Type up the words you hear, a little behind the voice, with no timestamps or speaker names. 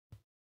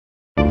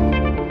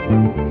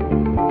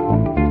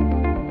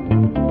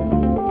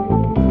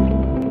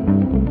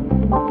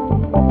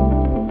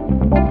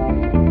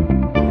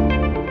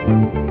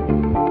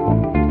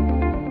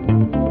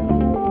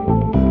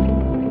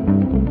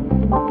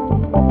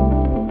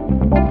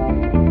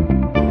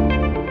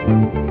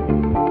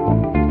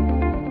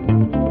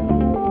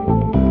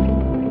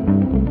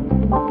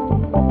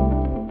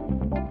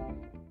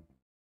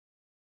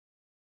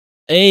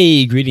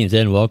Hey, greetings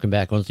and welcome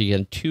back once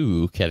again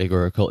to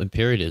Categorical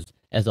Imperatives.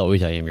 As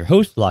always, I am your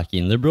host,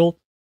 Lockean Liberal,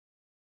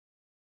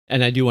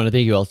 and I do want to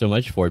thank you all so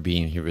much for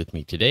being here with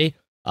me today.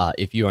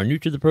 If you are new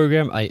to the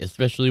program, I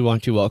especially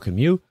want to welcome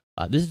you.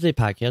 This is a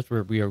podcast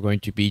where we are going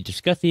to be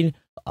discussing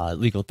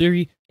legal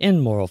theory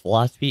and moral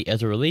philosophy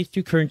as it relates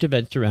to current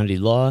events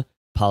surrounding law,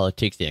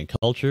 politics, and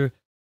culture.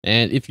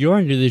 And if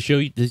you're new to the show,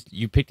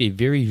 you picked a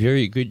very,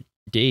 very good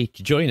day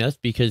to join us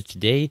because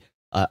today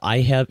I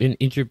have an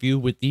interview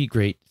with the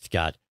great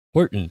Scott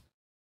Horton.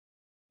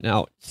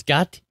 Now,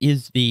 Scott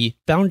is the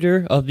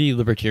founder of the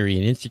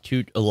Libertarian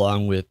Institute,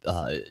 along with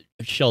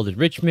Sheldon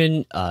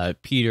Richman,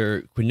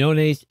 Peter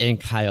Quinones, and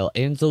Kyle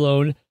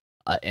Anzalone.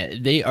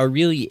 They are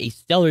really a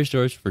stellar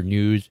source for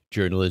news,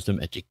 journalism,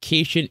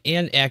 education,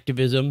 and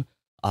activism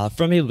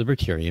from a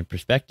libertarian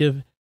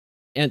perspective.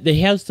 And they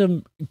have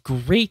some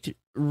great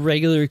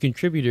regular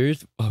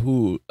contributors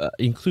who,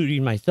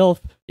 including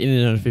myself, in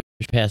an unofficial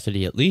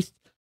capacity at least,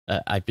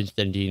 I've been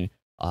sending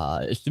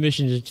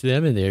submissions to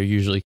them, and they're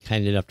usually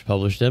kind enough to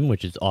publish them,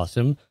 which is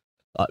awesome.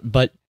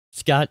 But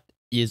Scott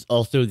is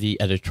also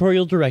the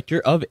editorial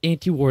director of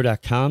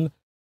antiwar.com.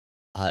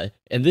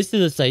 And this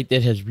is a site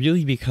that has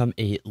really become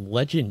a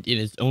legend in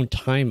its own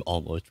time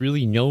almost,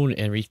 really known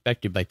and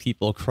respected by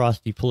people across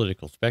the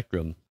political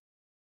spectrum.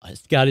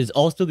 Scott is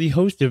also the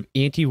host of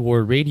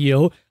Anti-War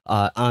Radio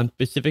on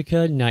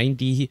Pacifica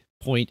 90.7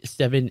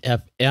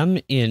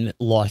 FM in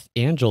Los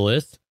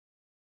Angeles.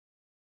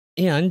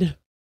 And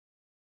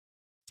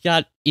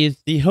Scott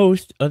is the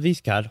host of the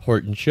Scott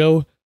Horton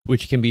Show,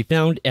 which can be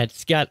found at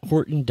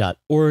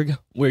scotthorton.org,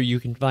 where you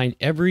can find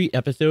every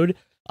episode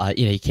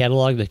in a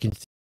catalog that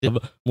consists of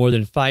more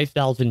than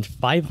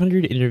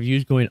 5,500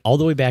 interviews going all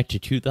the way back to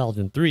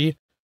 2003.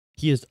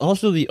 He is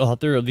also the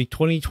author of the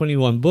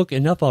 2021 book,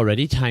 Enough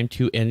Already, Time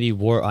to End the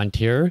War on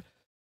Terror,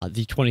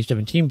 the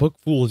 2017 book,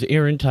 Fool's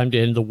Errand, Time to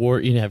End the War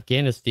in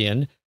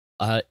Afghanistan,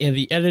 and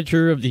the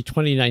editor of the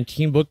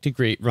 2019 book, The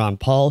Great Ron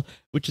Paul,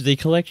 which is a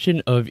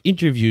collection of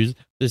interviews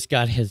that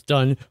Scott has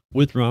done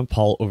with Ron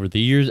Paul over the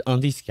years on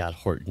the Scott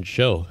Horton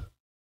Show.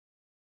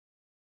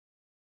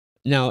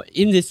 Now,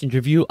 in this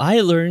interview,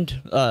 I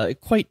learned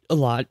quite a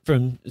lot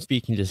from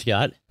speaking to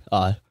Scott.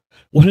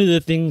 One of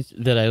the things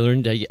that I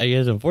learned, I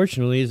guess,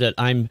 unfortunately, is that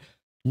I'm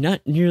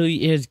not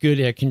nearly as good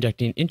at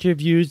conducting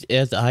interviews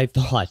as I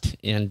thought.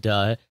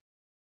 And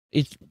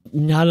it's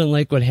not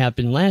unlike what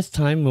happened last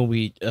time when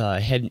we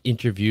had an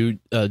interview,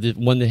 the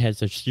one that had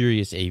such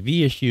serious AV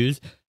issues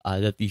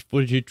that the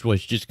footage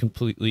was just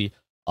completely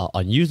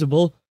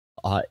unusable.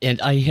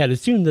 And I had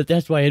assumed that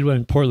that's why it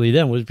went poorly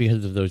then, was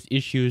because of those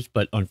issues.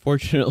 But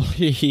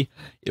unfortunately,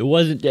 it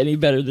wasn't any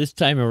better this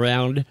time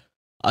around.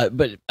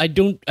 But I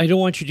don't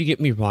want you to get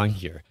me wrong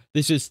here.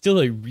 This is still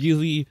a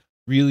really,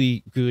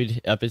 really good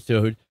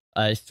episode.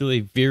 Still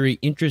a very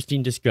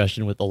interesting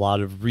discussion with a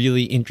lot of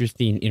really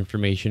interesting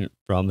information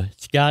from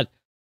Scott.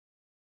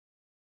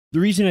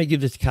 The reason I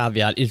give this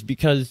caveat is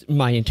because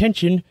my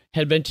intention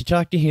had been to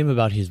talk to him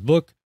about his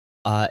book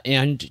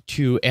and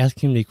to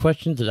ask him the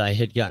questions that I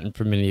had gotten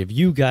from many of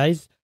you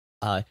guys.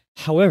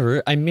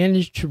 However, I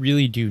managed to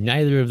really do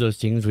neither of those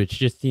things, which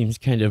just seems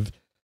kind of,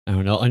 I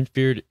don't know,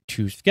 unfair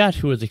to Scott,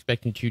 who was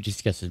expecting to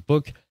discuss his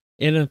book,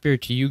 and unfair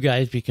to you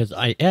guys because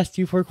I asked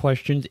you for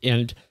questions,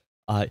 and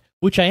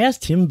which I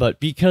asked him, but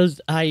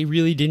because I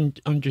really didn't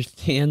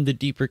understand the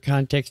deeper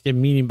context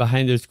and meaning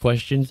behind those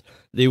questions,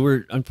 they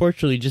were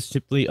unfortunately just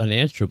simply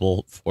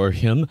unanswerable for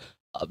him.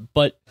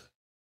 But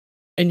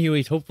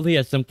anyways, hopefully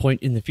at some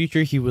point in the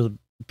future, he will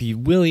be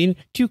willing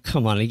to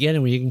come on again,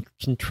 and we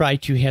can try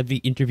to have the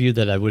interview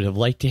that I would have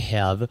liked to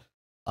have.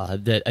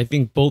 That I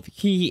think both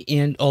he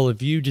and all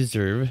of you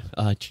deserve.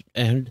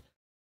 And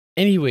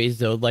anyways,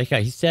 though, like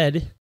I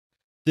said,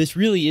 this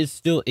really is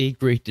still a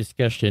great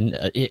discussion,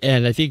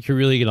 and I think you're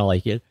really going to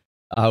like it.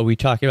 We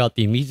talk about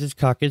the Mises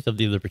Caucus of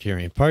the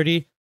Libertarian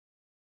Party.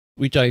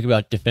 We talk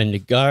about Defend a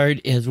Guard,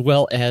 as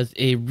well as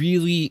a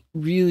really,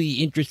 really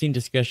interesting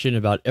discussion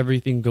about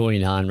everything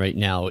going on right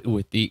now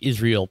with the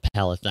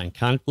Israel-Palestine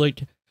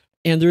conflict.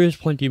 And there is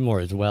plenty more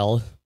as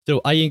well.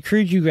 So I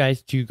encourage you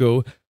guys to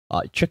go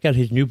check out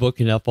his new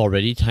book, Enough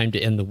Already, Time to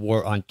End the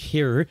War on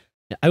Terror.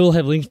 I will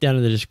have links down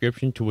in the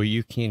description to where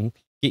you can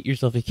get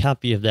yourself a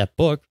copy of that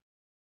book,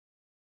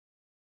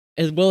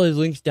 as well as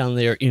links down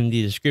there in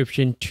the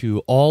description to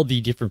all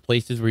the different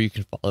places where you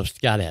can follow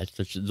Scott at,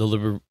 such as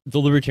the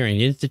Libertarian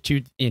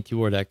Institute,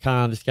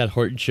 antiwar.com, the Scott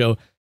Horton Show,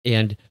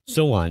 and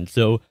so on.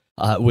 So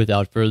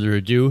without further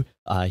ado,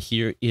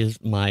 here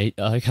is my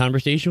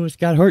conversation with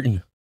Scott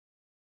Horton.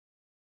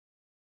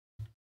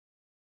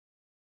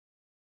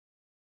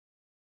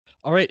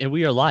 All right, and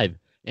we are live.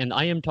 And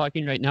I am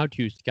talking right now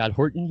to Scott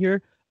Horton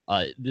here.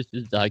 This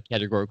is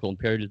Categorical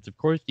Imperatives, of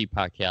course, the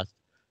podcast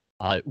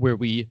where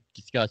we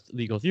discuss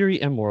legal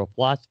theory and moral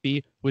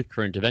philosophy with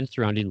current events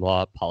surrounding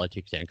law,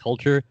 politics, and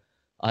culture.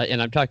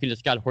 And I'm talking to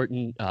Scott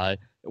Horton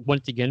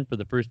once again for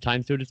the first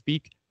time, so to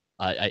speak.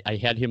 I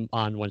had him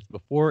on once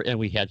before, and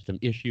we had some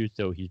issues,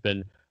 so he's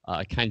been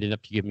kind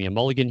enough to give me a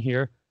mulligan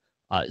here.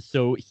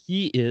 So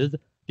he is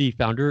the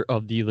founder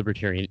of the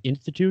Libertarian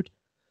Institute.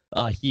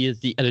 He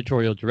is the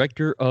editorial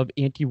director of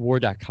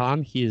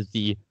antiwar.com. He is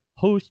the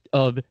host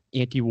of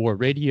Anti-War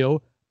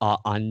Radio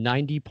on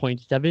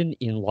 90.7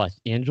 in Los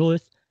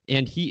Angeles.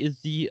 And he is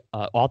the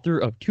author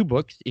of 2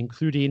 books,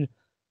 including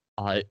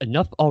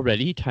Enough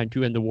Already, Time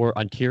to End the War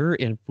on Terror,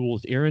 and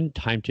Fool's Errand,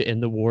 Time to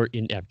End the War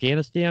in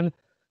Afghanistan.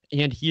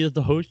 And he is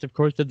the host, of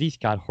course, of the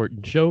Scott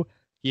Horton Show.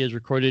 He has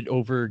recorded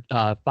over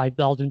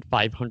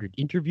 5,500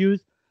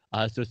 interviews.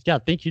 So,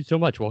 Scott, thank you so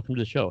much. Welcome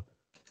to the show.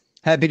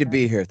 Happy to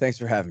be here. Thanks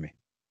for having me.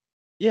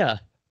 Yeah.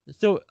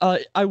 So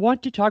I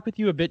want to talk with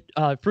you a bit,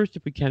 first,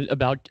 if we can,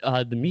 about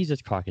the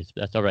Mises Caucus, if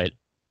that's all right.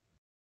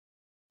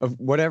 Of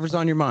whatever's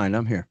on your mind,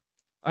 I'm here.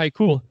 All right,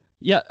 cool.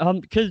 Yeah,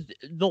 because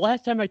the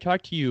last time I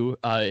talked to you,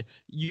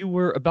 you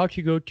were about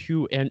to go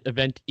to an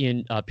event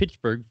in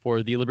Pittsburgh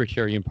for the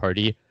Libertarian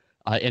Party,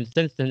 and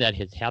since then that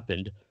has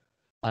happened.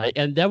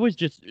 And that was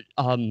just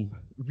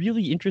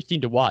really interesting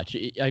to watch.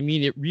 I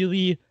mean, it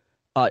really...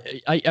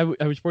 I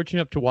was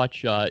fortunate enough to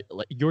watch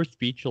your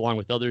speech along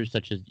with others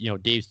such as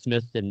Dave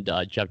Smith and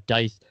Jeff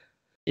Dice,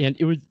 and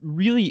it was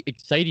really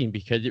exciting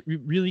because it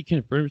really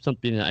confirmed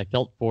something that I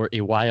felt for a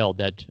while,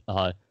 that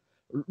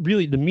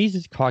really the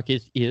Mises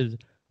Caucus is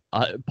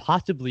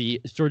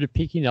possibly sort of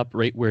picking up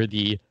right where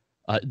the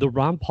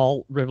Ron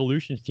Paul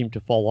revolution seemed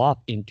to fall off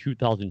in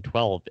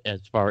 2012,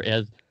 as far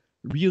as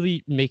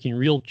really making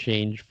real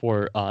change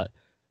for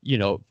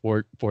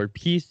for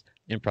peace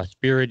and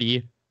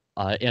prosperity.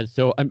 And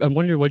so I'm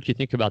wondering what you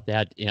think about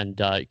that. And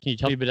can you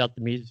tell me a bit about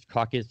the Mises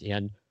Caucus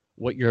and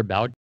what you're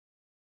about?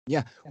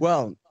 Yeah,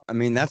 well, I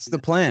mean, that's the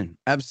plan.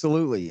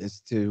 Absolutely,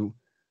 is to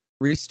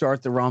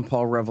restart the Ron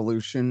Paul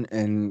revolution,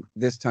 and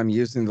this time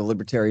using the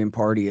Libertarian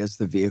Party as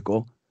the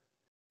vehicle,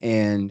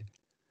 and,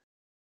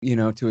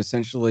 to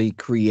essentially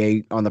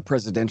create on the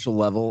presidential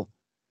level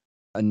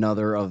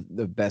another of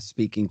the best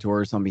speaking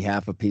tours on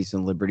behalf of peace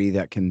and liberty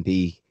that can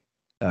be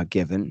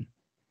given.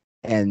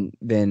 And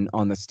then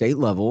on the state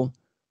level,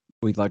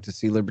 we'd like to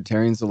see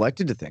libertarians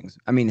elected to things.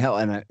 I mean, hell,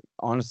 and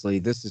honestly,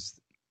 this is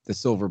the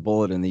silver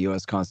bullet in the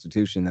U.S.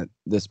 Constitution, that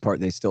this part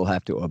they still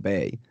have to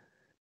obey,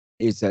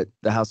 is that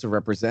the House of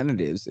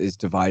Representatives is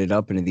divided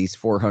up into these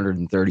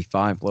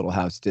 435 little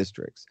House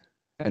districts.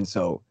 And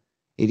so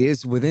it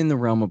is within the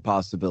realm of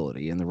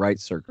possibility in the right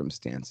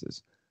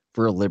circumstances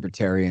for a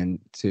libertarian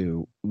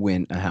to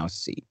win a House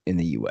seat in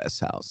the U.S.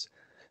 House.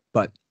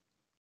 But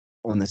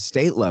on the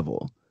state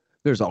level,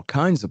 there's all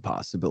kinds of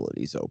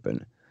possibilities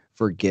open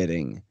for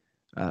getting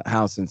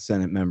House and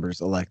Senate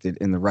members elected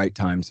in the right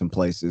times and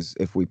places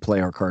if we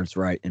play our cards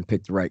right and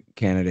pick the right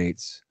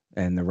candidates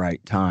and the right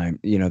time,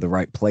 the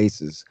right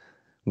places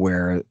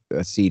where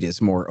a seat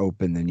is more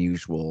open than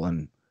usual,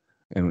 and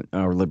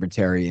our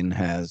libertarian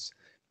has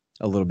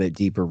a little bit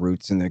deeper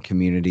roots in the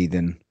community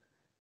than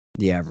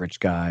the average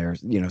guy, or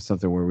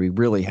something where we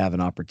really have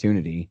an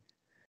opportunity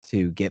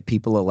to get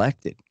people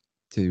elected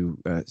to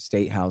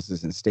state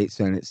houses and state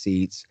Senate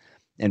seats.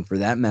 And for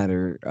that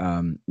matter,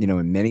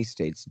 in many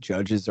states,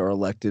 judges are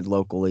elected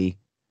locally,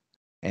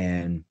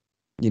 and,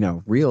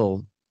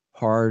 real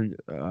hard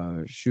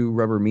shoe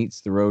rubber meets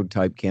the road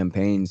type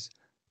campaigns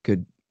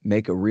could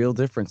make a real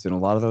difference in a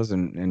lot of those,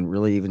 and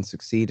really even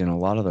succeed in a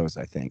lot of those,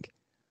 I think,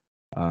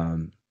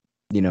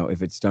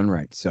 if it's done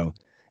right. So,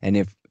 and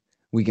if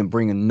we can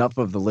bring enough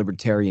of the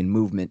libertarian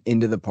movement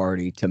into the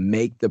party to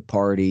make the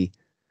party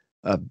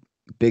a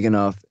big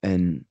enough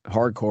and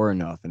hardcore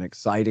enough and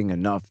exciting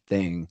enough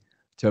thing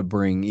to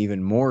bring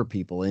even more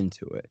people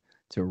into it,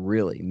 to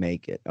really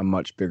make it a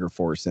much bigger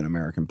force in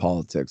American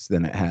politics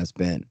than it has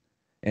been.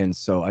 And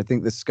so I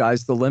think the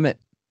sky's the limit.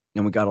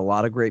 And we got a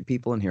lot of great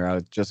people in here. I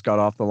just got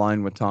off the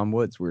line with Tom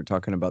Woods. We were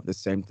talking about the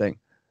same thing.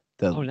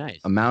 The nice.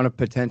 amount of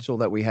potential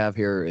that we have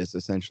here is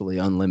essentially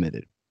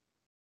unlimited.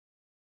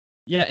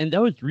 Yeah, and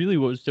that was really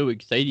what was so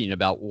exciting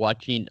about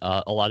watching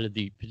a lot of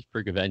the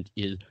Pittsburgh event,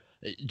 is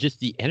just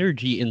the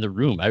energy in the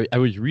room. I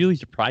was really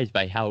surprised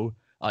by how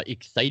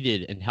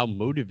excited and how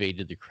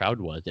motivated the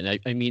crowd was. And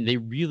I mean,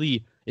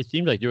 it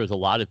seemed like there was a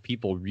lot of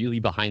people really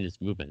behind this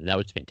movement, and that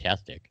was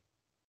fantastic.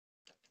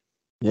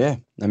 Yeah,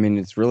 I mean,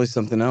 it's really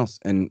something else.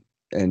 And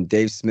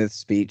Dave Smith's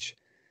speech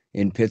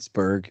in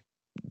Pittsburgh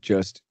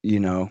just,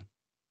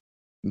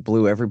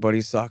 blew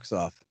everybody's socks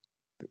off.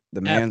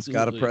 The man's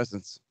got a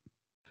presence.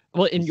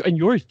 Well, and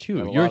yours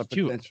too. Yours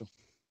too. Potential.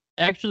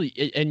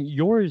 Actually, and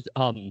yours,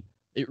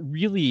 it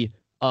really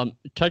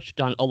touched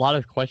on a lot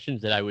of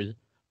questions that I was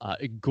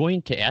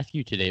going to ask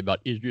you today about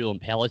Israel and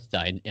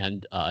Palestine,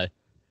 and I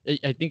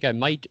think I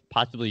might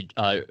possibly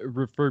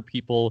refer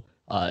people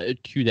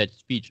to that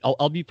speech.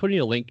 I'll be putting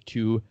a link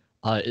to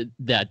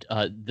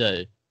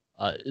the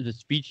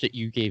speech that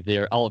you gave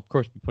there. I'll of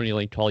course be putting a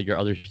link to all your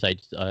other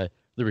sites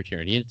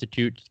Libertarian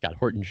Institute, Scott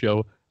Horton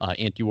Show,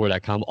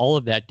 antiwar.com, all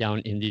of that down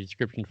in the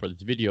description for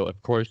this video,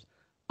 of course.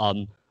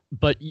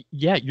 But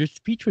yeah, your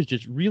speech was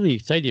just really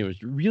exciting. It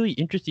was really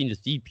interesting to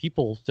see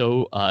people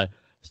so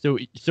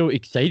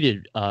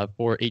excited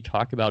for a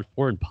talk about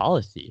foreign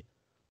policy.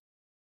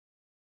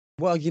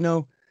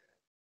 Well,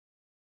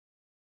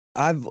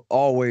 I've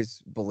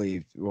always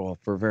believed, well,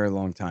 for a very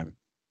long time,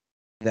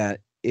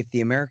 that if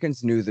the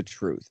Americans knew the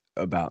truth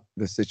about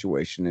the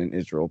situation in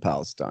Israel,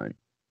 Palestine,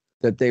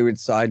 that they would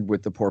side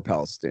with the poor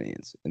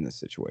Palestinians in this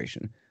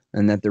situation.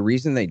 And that the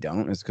reason they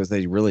don't is because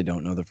they really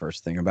don't know the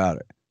first thing about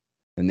it.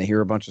 And they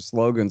hear a bunch of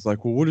slogans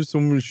like, well, what if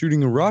someone is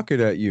shooting a rocket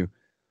at you?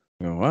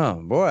 Oh, wow,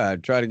 boy,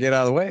 I'd try to get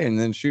out of the way and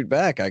then shoot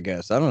back, I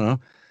guess. I don't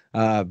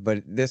know.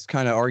 But this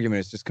kind of argument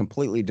is just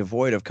completely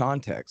devoid of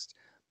context.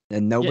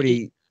 And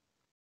nobody.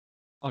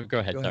 Oh, go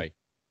ahead. Sorry.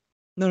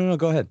 No,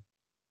 go ahead.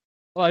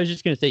 Well, I was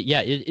just going to say,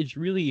 yeah, it's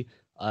really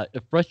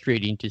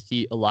frustrating to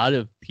see a lot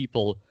of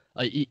people,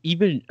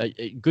 even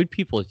good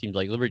people, it seems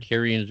like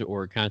libertarians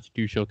or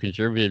constitutional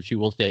conservatives, who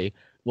will say,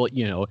 well,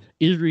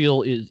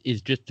 Israel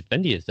is just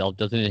defending itself.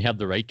 Doesn't it have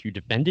the right to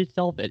defend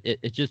itself?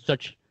 It's just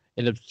such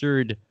an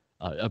absurd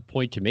a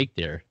point to make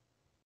there.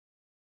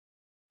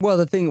 Well,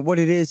 what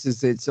it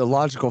is it's a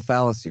logical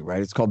fallacy,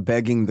 right? It's called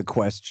begging the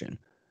question,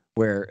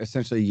 where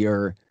essentially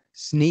you're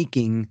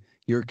sneaking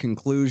your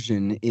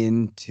conclusion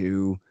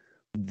into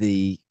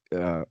the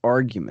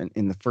argument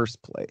in the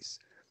first place.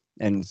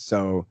 And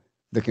so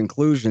the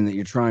conclusion that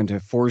you're trying to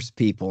force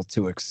people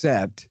to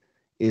accept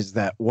is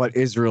that what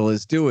Israel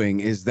is doing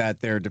is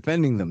that they're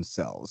defending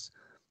themselves.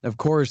 Of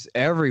course,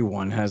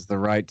 everyone has the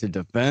right to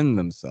defend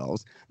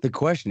themselves. The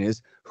question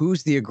is,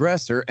 who's the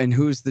aggressor and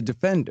who's the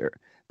defender?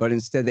 But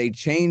instead, they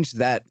changed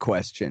that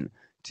question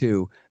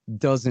to,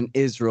 doesn't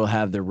Israel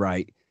have the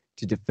right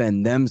to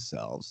defend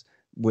themselves?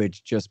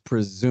 Which just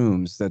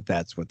presumes that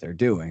that's what they're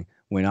doing,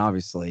 when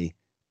obviously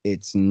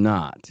it's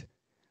not.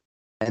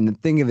 And the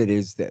thing of it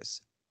is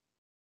this.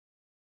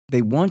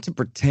 They want to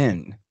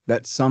pretend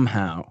that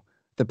somehow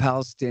the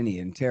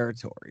Palestinian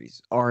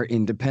territories are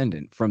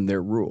independent from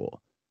their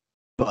rule.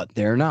 But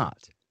they're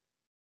not.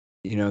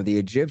 The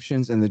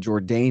Egyptians and the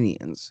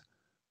Jordanians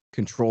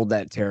controlled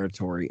that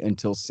territory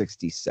until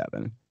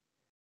 1967.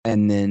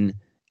 And then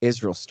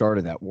Israel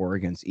started that war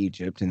against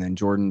Egypt, and then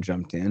Jordan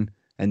jumped in,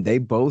 and they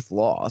both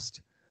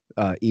lost.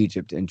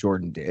 Egypt and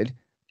Jordan did.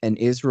 And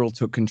Israel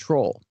took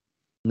control,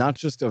 not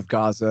just of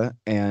Gaza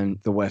and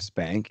the West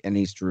Bank and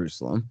East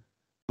Jerusalem,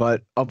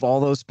 but of all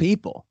those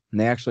people. And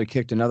they actually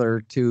kicked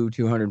another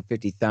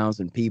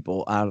 250,000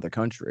 people out of the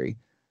country.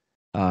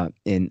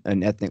 In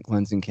an ethnic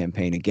cleansing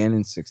campaign again in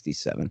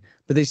 1967,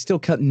 but they still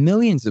cut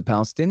millions of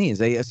Palestinians.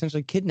 They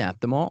essentially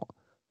kidnapped them all,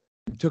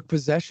 took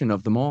possession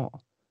of them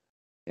all.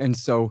 And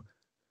so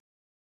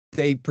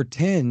they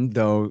pretend,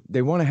 though,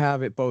 they want to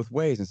have it both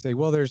ways and say,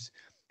 well, there's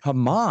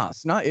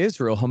Hamas, not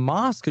Israel.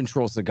 Hamas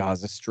controls the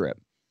Gaza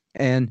Strip,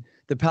 and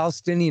the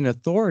Palestinian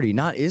Authority,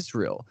 not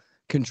Israel,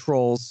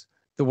 controls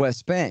the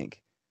West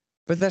Bank.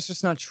 But that's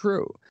just not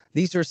true.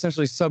 These are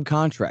essentially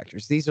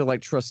subcontractors. These are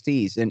like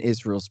trustees in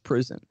Israel's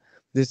prison.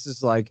 This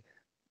is like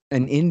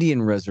an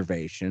Indian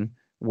reservation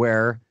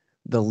where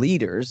the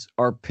leaders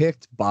are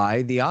picked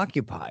by the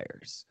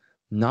occupiers,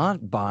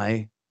 not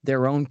by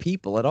their own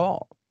people at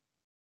all.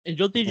 And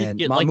don't they just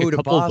get Mahmoud like a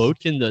couple of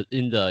votes in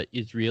the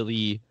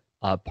Israeli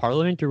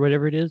parliament or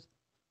whatever it is?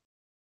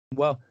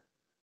 Well,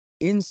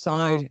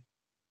 inside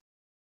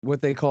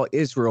what they call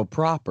Israel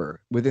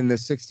proper, within the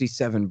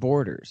 67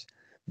 borders,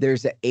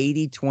 there's an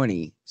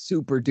 80-20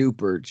 super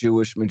duper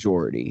Jewish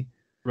majority.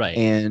 Right.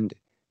 And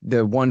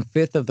the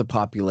 1/5 of the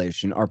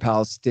population are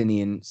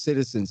Palestinian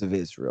citizens of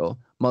Israel,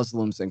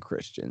 Muslims and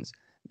Christians.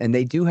 And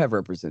they do have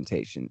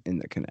representation in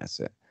the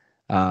Knesset,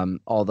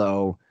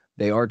 although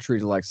they are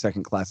treated like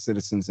second-class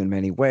citizens in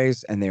many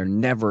ways, and they're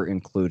never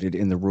included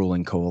in the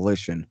ruling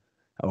coalition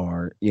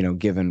or,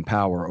 given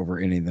power over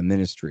any of the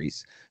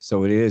ministries.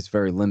 So it is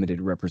very limited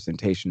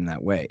representation in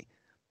that way.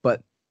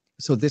 But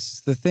so this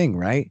is the thing,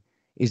 right,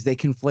 is they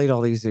conflate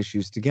all these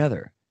issues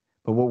together.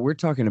 But what we're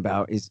talking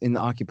about is in the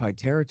occupied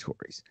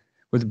territories,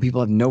 where the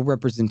people have no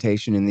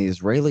representation in the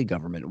Israeli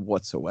government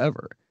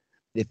whatsoever.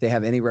 If they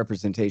have any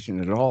representation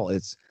at all,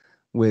 it's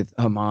with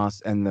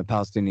Hamas and the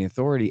Palestinian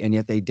Authority, and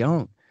yet they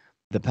don't.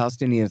 The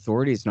Palestinian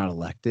Authority is not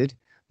elected.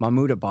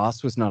 Mahmoud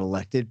Abbas was not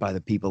elected by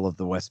the people of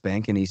the West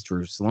Bank and East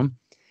Jerusalem.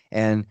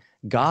 And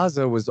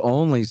Gaza was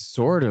only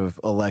sort of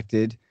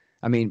elected.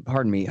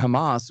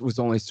 Hamas was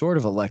only sort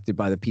of elected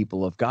by the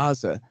people of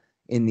Gaza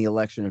in the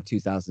election of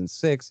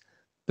 2006.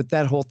 But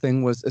that whole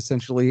thing was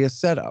essentially a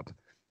setup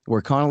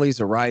where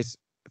Condoleezza Rice,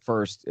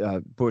 first,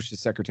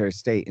 Bush's Secretary of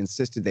State,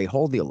 insisted they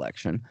hold the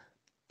election.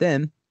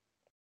 Then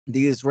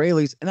the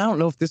Israelis, and I don't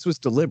know if this was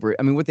deliberate.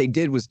 I mean, what they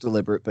did was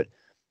deliberate, but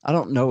I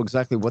don't know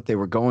exactly what they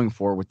were going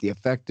for with the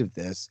effect of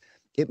this.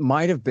 It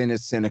might have been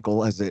as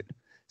cynical as it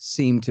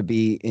seemed to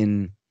be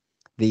in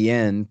the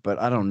end, but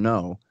I don't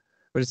know.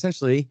 But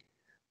essentially,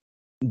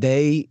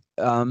 they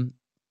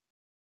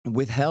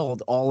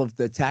withheld all of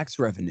the tax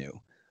revenue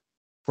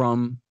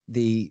from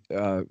the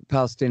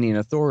Palestinian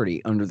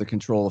Authority under the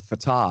control of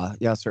Fatah,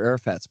 Yasser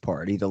Arafat's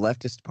party, the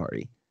leftist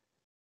party.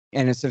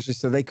 And essentially,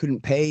 so they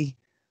couldn't pay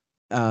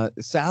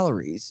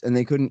salaries, and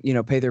they couldn't,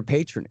 pay their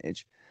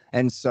patronage.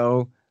 And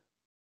so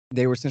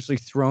they were essentially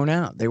thrown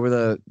out. They were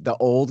the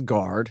old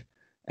guard,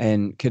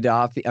 and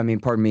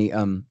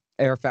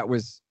Arafat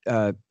was,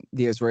 the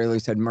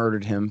Israelis had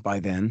murdered him by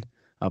then,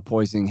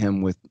 poisoning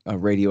him with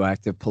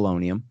radioactive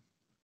polonium.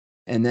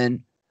 And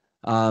then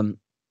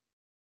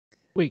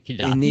Wait,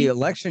 Gaddafi? in the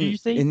election, Did you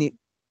say? Did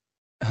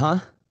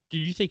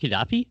you say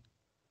Gaddafi?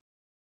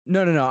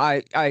 No.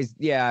 I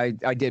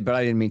did, but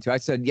I didn't mean to. I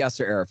said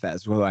Yasser Arafat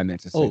is what I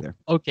meant to say there.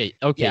 Okay.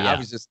 Yeah, I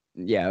was just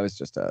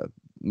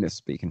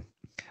misspeaking.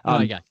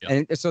 I got you.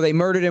 And so they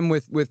murdered him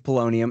with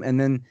polonium, and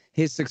then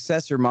his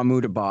successor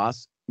Mahmoud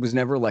Abbas was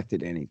never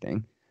elected to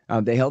anything.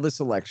 They held this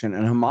election,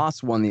 and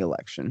Hamas won the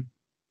election.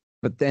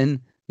 But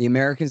then the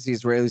Americans, the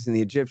Israelis, and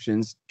the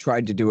Egyptians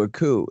tried to do a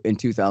coup in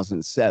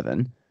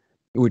 2007,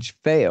 which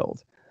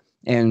failed.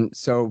 And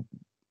so,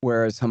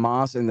 whereas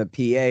Hamas and the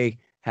PA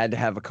had to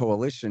have a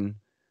coalition,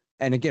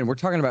 and again, we're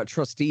talking about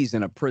trustees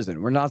in a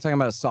prison. We're not talking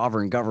about a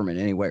sovereign government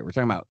anyway. We're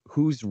talking about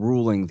who's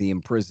ruling the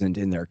imprisoned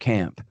in their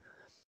camp.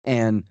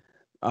 And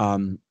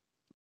so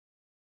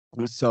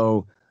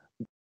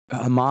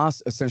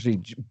Hamas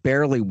essentially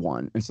barely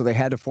won. And so they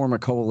had to form a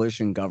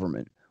coalition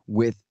government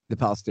with the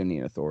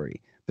Palestinian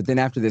Authority. But then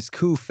after this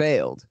coup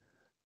failed,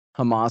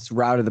 Hamas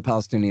routed the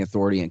Palestinian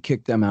Authority and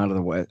kicked them out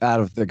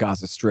of the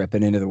Gaza Strip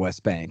and into the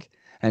West Bank.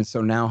 And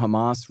so now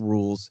Hamas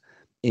rules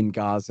in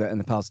Gaza and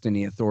the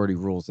Palestinian Authority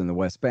rules in the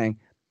West Bank.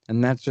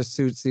 And that just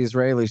suits the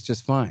Israelis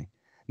just fine.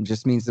 It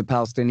just means the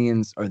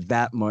Palestinians are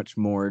that much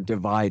more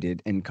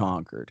divided and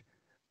conquered.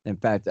 In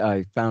fact,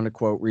 I found a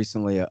quote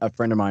recently. A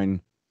friend of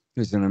mine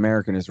who's an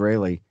American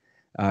Israeli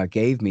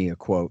gave me a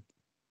quote,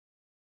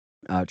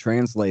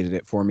 translated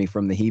it for me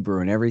from the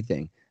Hebrew and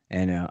everything.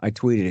 And I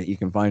tweeted it. You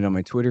can find it on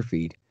my Twitter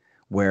feed,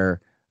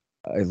 where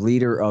a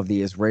leader of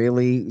the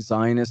Israeli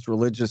Zionist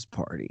Religious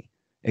Party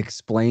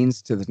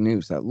explains to the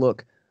news that,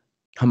 look,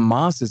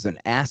 Hamas is an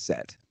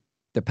asset.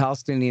 The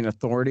Palestinian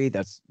Authority,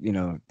 that's,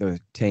 the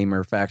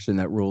tamer faction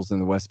that rules in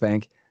the West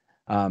Bank,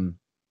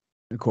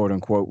 quote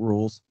unquote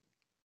rules.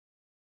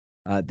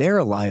 They're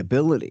a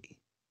liability,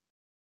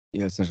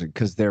 essentially,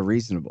 because they're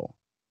reasonable.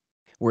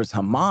 Whereas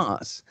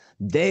Hamas,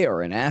 they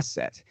are an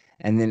asset.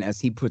 And then, as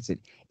he puts it,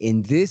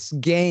 in this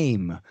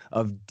game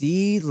of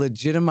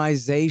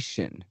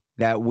delegitimization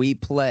that we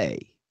play,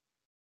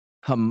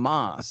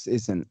 Hamas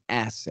is an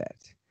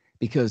asset,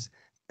 because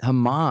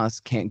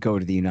Hamas can't go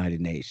to the United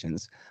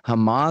Nations.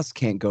 Hamas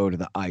can't go to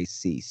the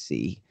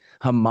ICC.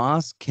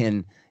 Hamas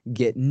can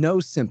get no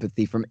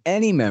sympathy from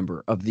any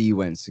member of the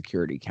UN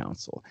Security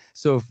Council.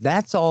 So if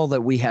that's all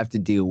that we have to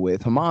deal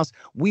with, Hamas,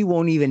 we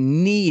won't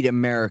even need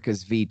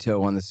America's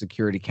veto on the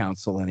Security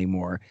Council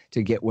anymore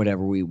to get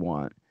whatever we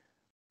want.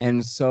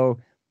 And so,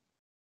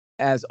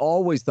 as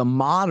always, the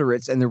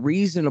moderates and the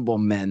reasonable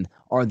men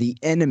are the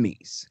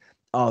enemies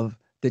of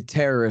the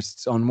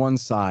terrorists on one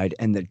side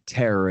and the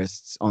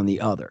terrorists on the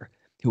other,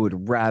 who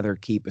would rather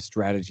keep a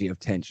strategy of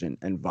tension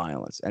and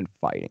violence and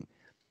fighting.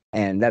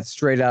 And that's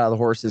straight out of the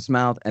horse's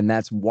mouth. And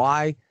that's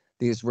why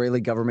the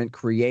Israeli government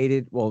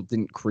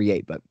didn't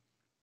create, but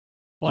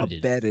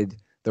abetted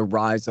the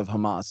rise of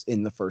Hamas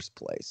in the first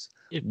place.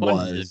 It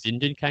was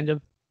kind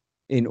of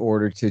in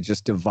order to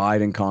just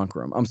divide and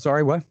conquer them. I'm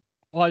sorry, what?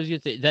 Well, I was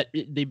going to say that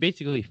they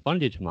basically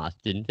funded Hamas,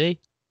 didn't they?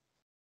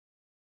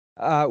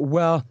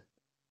 Well,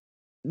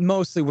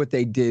 mostly what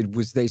they did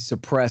was they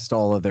suppressed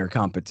all of their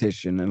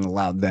competition and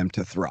allowed them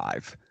to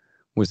thrive,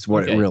 was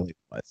what it really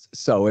was.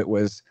 So it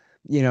was,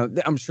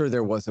 I'm sure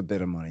there was a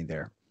bit of money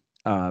there.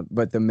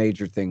 But the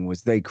major thing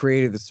was they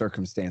created the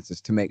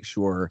circumstances to make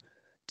sure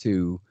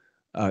to,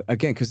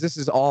 again, because this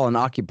is all an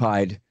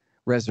occupied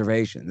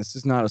reservation. This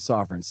is not a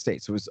sovereign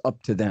state. So it was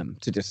up to them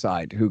to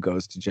decide who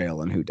goes to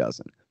jail and who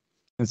doesn't.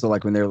 And so,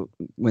 like,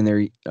 when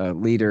their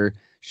leader,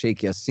 Sheikh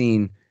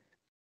Yassin,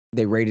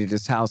 they raided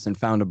his house and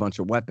found a bunch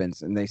of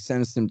weapons, and they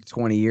sentenced him to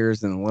 20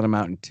 years and let him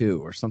out in 2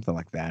 or something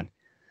like that.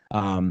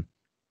 And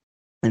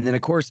then,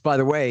 of course, by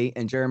the way,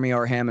 and Jeremy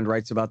R. Hammond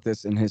writes about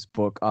this in his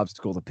book,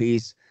 Obstacle to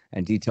Peace,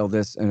 and detailed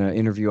this in an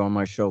interview on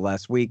my show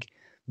last week,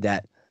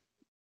 that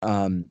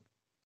the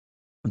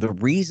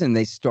reason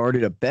they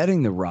started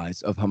abetting the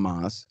rise of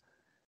Hamas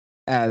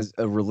as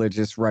a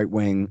religious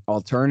right-wing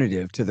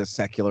alternative to the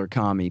secular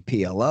commie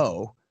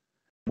PLO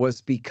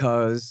was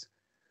because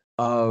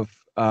of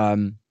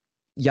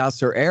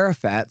Yasser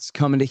Arafat's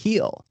coming to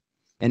heel.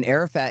 And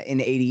Arafat in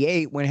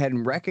 1988 went ahead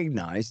and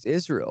recognized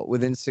Israel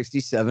within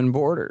 67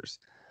 borders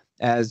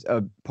as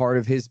a part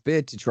of his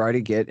bid to try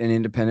to get an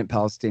independent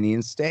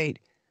Palestinian state.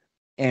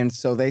 And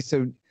so they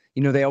said,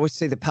 they always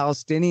say the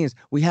Palestinians,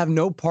 we have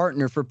no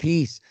partner for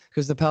peace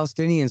because the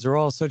Palestinians are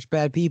all such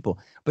bad people.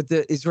 But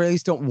the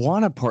Israelis don't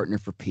want a partner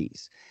for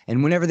peace.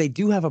 And whenever they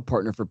do have a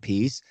partner for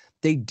peace,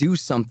 they do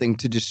something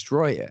to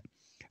destroy it.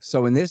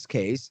 So in this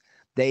case,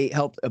 they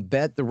helped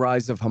abet the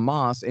rise of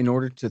Hamas in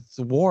order to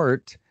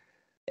thwart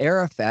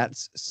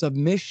Arafat's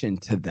submission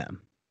to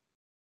them.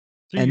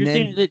 So And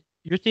then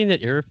you're saying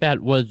that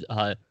Arafat was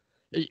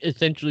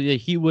essentially that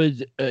he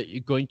was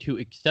going to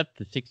accept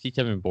the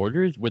 67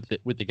 borders with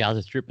the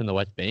Gaza Strip and the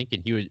West Bank,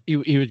 and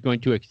he was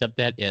going to accept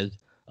that as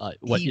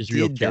what he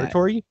Israel did that.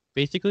 territory,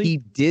 basically. He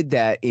did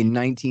that in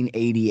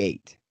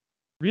 1988.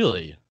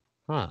 Really?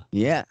 Huh.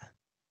 Yeah.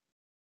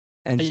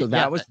 And so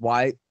Yeah.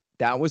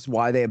 that was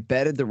why they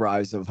abetted the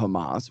rise of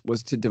Hamas,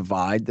 was to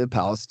divide the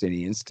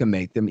Palestinians to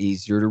make them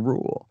easier to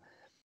rule.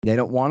 They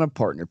don't want a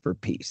partner for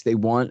peace. They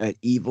want an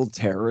evil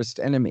terrorist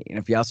enemy. And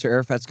if Yasser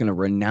Arafat's going to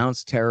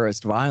renounce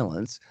terrorist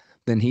violence,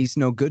 then he's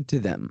no good to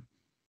them.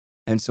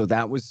 And so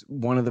that was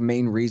one of the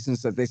main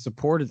reasons that they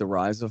supported the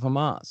rise of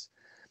Hamas.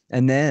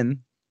 And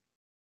then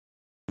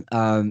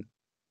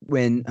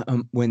when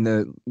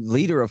the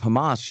leader of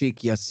Hamas,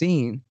 Sheikh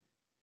Yassin,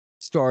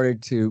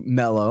 started to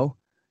mellow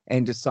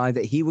and decide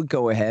that he would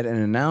go ahead and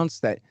announce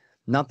that,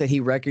 not that he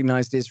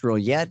recognized Israel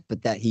yet,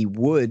 but that he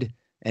would,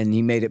 and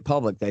he made it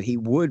public, that he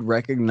would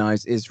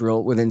recognize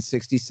Israel within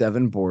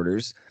 67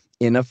 borders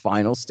in a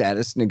final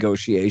status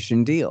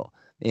negotiation deal,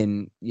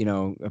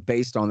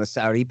 based on the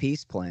Saudi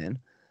peace plan,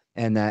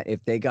 and that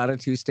if they got a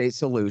two-state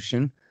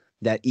solution,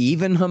 that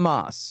even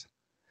Hamas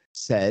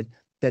said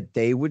that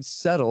they would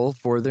settle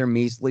for their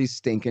measly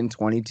stinking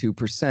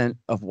 22%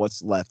 of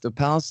what's left of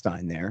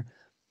Palestine there.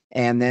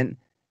 And then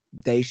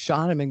they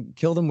shot him and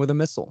killed him with a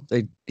missile.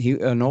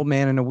 An old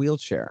man in a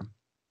wheelchair,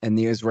 and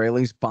the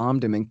Israelis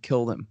bombed him and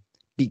killed him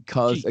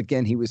because,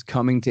 again, he was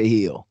coming to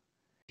heal.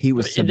 He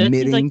was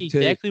submitting that seems like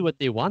exactly what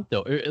they want,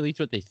 though, or at least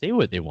what they say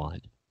what they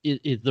want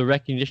is the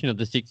recognition of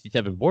the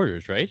 67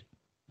 borders, right?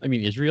 I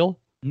mean,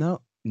 Israel.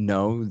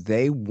 No,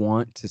 they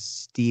want to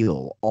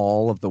steal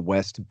all of the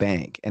West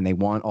Bank, and they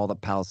want all the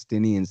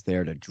Palestinians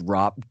there to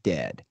drop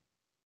dead.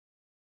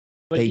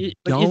 They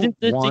don't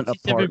want a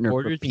partner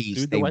for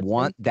peace. They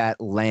want that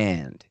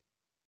land.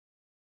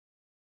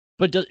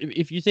 But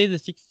if you say the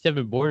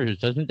 67 borders,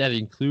 doesn't that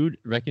include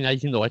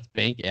recognizing the West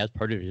Bank as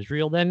part of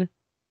Israel then?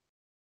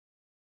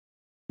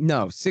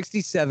 No,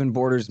 67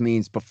 borders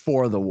means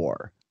before the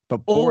war,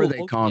 before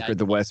they conquered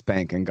the West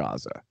Bank and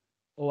Gaza.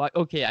 Oh,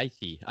 okay, I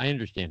see. I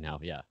understand now,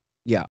 yeah.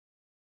 Yeah.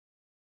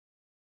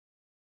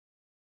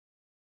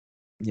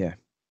 Yeah.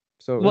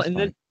 So well, and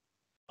fine.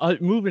 Then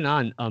moving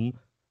on,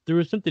 there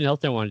was something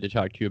else I wanted to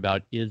talk to you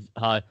about is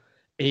a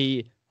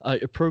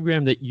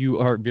program that you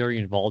are very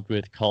involved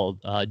with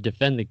called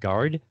Defend the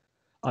Guard,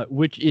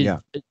 which is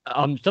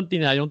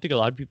something that I don't think a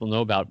lot of people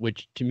know about,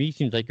 which to me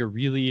seems like a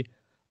really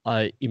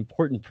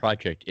important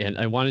project. And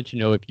I wanted to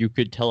know if you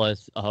could tell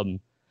us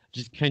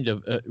just kind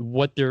of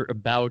what they're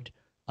about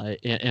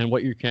and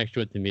what your connection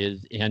with them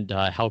is, and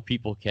how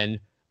people can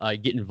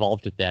get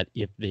involved with that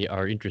if they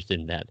are interested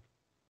in that.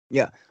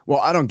 Yeah, well,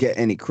 I don't get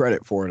any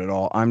credit for it at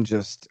all. I'm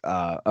just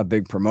a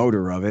big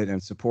promoter of it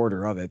and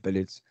supporter of it. But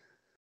it's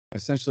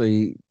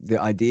essentially,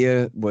 the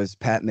idea was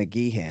Pat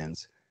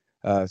McGeehan's,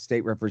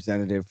 state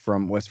representative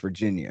from West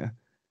Virginia,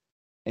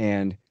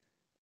 and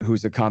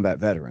who's a combat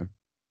veteran.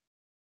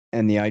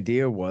 And the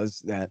idea was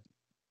that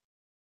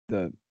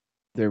they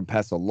would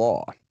pass a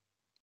law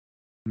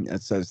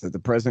that says that the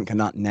president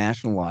cannot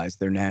nationalize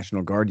their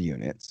National Guard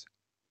units,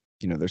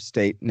 their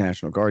state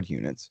National Guard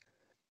units,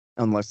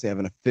 unless they have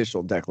an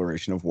official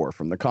declaration of war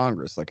from the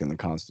Congress, like in the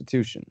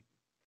Constitution.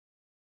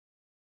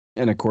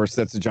 And of course,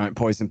 that's a giant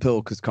poison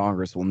pill, because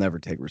Congress will never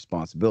take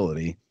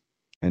responsibility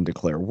and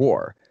declare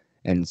war.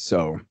 And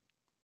so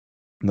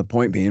the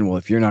point being, well,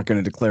 if you're not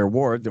going to declare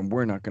war, then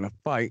we're not going to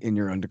fight in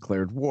your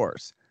undeclared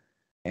wars.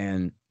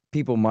 And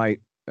people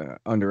might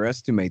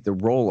underestimate the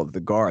role of the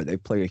Guard. They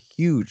play a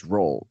huge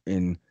role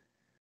in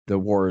the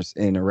wars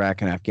in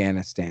Iraq and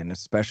Afghanistan,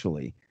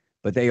 especially.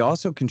 But they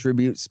also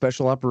contribute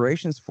special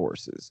operations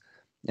forces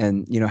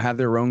and, have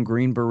their own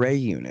Green Beret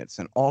units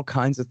and all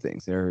kinds of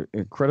things. They're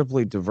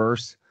incredibly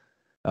diverse,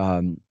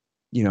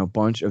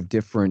 bunch of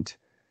different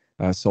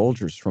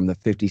soldiers from the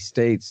 50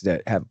 states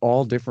that have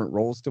all different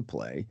roles to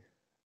play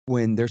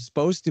when they're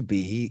supposed to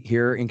be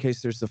here in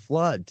case there's a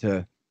flood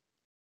to,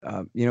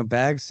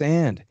 bag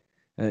sand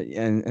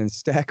and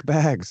stack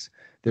bags.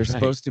 They're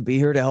supposed to be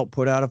here to help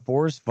put out a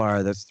forest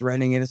fire that's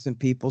threatening innocent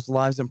people's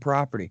lives and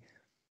property.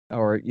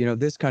 Or,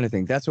 this kind of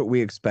thing. That's what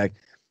we expect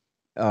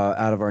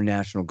out of our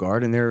National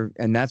Guard.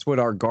 And that's what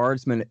our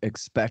guardsmen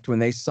expect when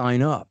they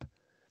sign up.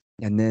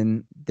 And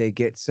then they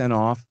get sent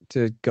off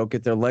to go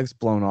get their legs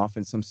blown off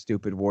in some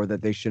stupid war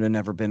that they should have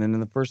never been in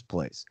the first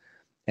place.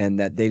 And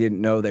that they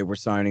didn't know they were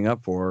signing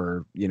up for,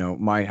 or,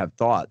 might have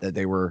thought that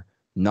they were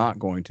not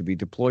going to be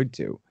deployed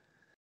to.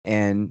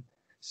 And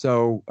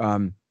so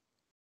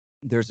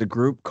there's a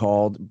group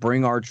called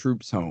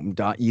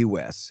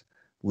BringOurTroopsHome.us,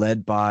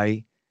 led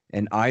by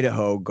an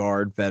Idaho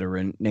Guard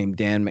veteran named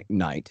Dan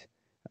McKnight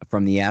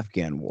from the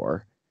Afghan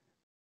War.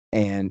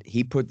 And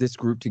he put this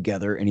group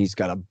together, and he's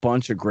got a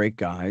bunch of great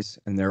guys,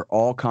 and they're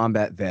all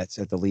combat vets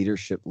at the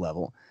leadership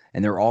level.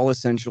 And they're all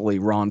essentially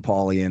Ron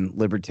Paulian,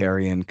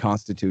 libertarian,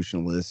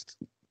 constitutionalist,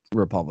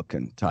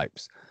 Republican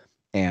types.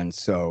 And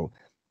so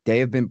they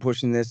have been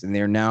pushing this, and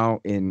they're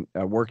now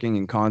working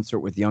in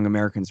concert with Young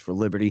Americans for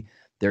Liberty.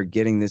 They're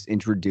getting this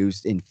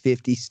introduced in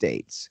 50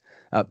 states.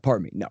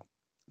 Pardon me, no,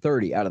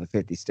 30 out of the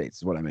 50 states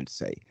is what I meant to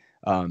say.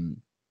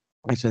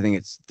 Actually, I think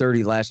it's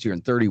 30 last year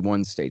and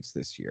 31 states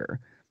this year.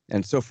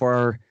 And so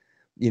far,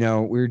 we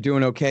were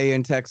doing okay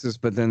in Texas,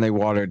 but then they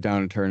watered it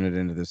down and turned it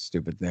into this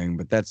stupid thing.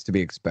 But that's to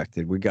be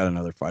expected. We got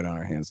another fight on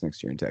our hands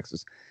next year in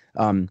Texas.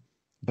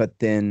 But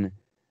then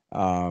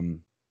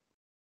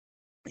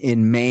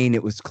in Maine,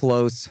 it was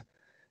close.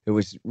 It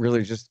was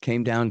really just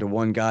came down to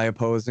one guy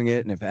opposing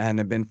it. And if it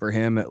hadn't been for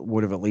him, it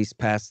would have at least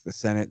passed the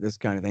Senate, this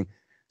kind of thing.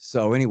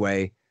 So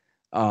anyway,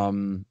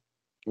 we're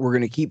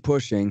going to keep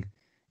pushing.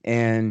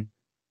 And,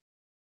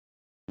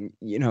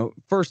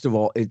 first of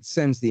all, it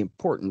sends the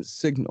important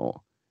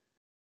signal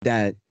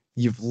that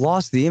you've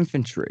lost the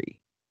infantry.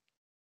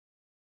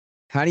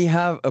 How do you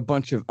have a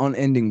bunch of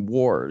unending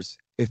wars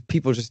if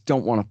people just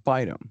don't want to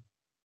fight them?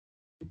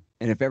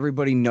 And if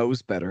everybody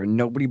knows better and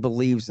nobody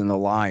believes in the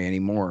lie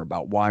anymore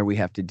about why we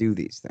have to do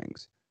these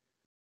things.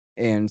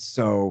 And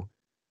so,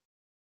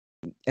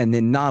 and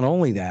then not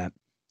only that,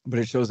 but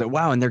it shows that,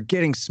 wow, and they're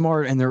getting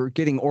smart and they're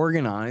getting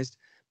organized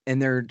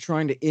and they're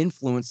trying to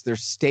influence their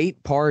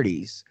state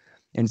parties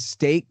and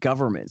state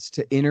governments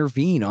to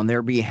intervene on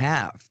their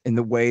behalf in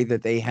the way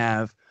that they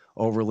have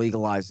over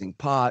legalizing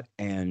pot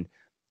and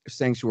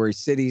sanctuary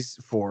cities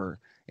for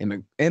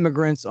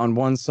immigrants on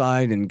one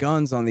side and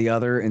guns on the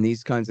other and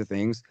these kinds of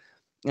things.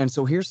 And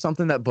so here's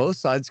something that both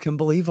sides can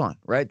believe on,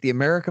 right? The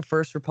America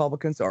First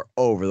Republicans are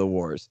over the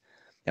wars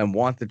and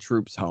want the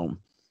troops home.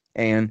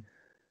 And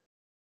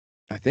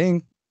I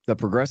think the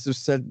progressives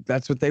said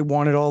that's what they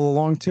wanted all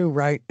along too,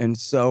 right? And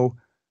so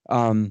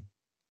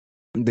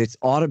this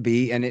ought to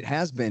be, and it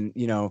has been,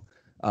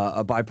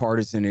 a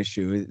bipartisan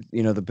issue.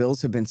 The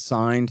bills have been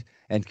signed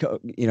and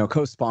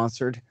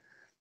co-sponsored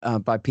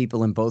by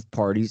people in both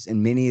parties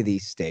in many of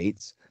these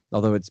states,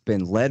 although it's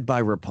been led by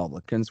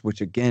Republicans, which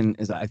again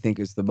is, I think,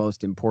 is the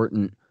most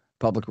important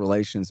public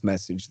relations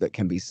message that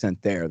can be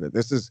sent there. That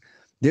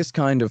this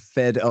kind of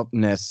fed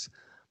upness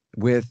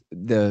with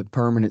the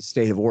permanent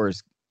state of war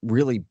is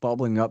really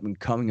bubbling up and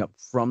coming up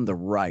from the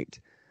right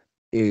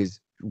is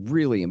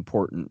really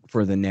important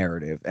for the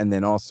narrative, and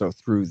then also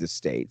through the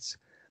states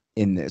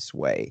in this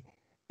way.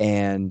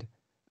 And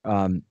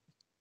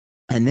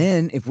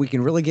then if we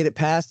can really get it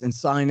passed and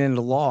signed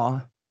into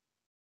law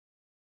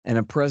and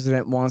a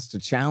president wants to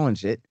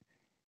challenge it,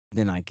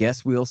 then I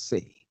guess we'll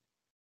see.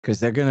 Because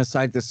they're going to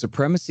cite the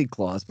supremacy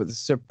clause, but the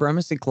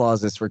supremacy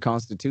clause is for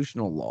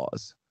constitutional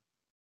laws.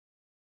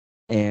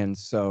 And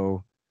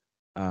so,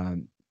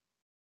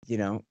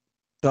 the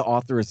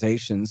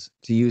authorizations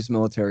to use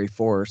military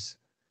force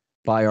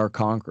by our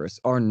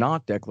Congress are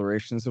not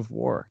declarations of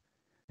war.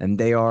 And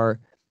they are,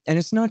 and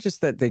it's not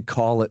just that they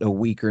call it a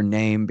weaker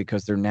name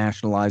because they're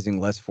nationalizing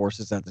less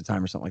forces at the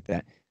time or something like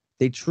that.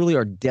 They truly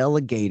are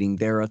delegating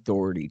their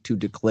authority to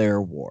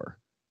declare war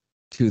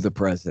to the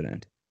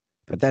president.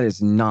 But that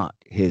is not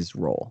his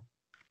role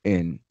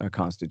in a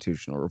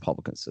constitutional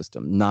Republican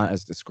system, not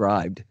as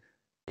described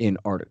in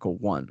Article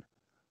 1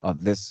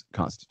 of this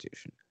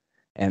Constitution.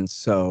 And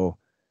so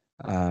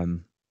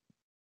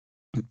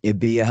it'd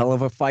be a hell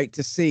of a fight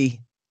to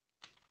see.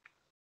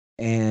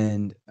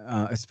 And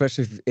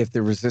especially if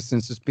the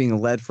resistance is being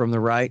led from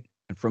the right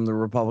and from the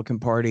Republican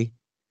Party,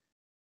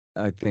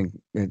 I think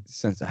it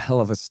sends a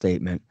hell of a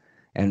statement.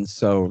 And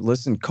so,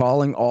 listen,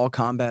 calling all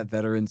combat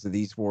veterans of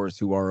these wars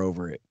who are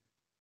over it,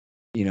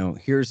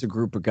 here's a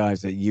group of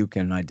guys that you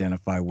can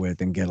identify with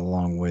and get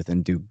along with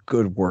and do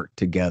good work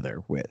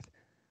together with.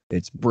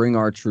 It's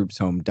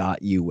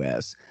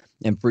bringourtroopshome.us.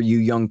 And for you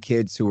young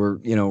kids who are,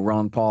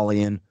 Ron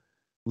Paulian,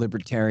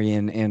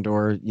 libertarian and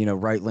or,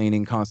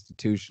 right-leaning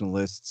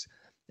constitutionalists,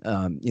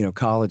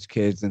 college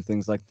kids and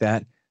things like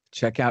that,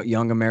 check out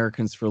Young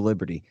Americans for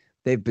Liberty.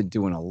 They've been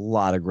doing a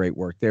lot of great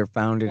work. They're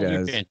founded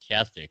as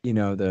fantastic.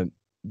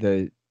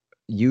 The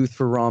Youth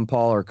for Ron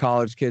Paul or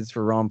College Kids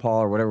for Ron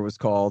Paul or whatever it was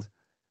called,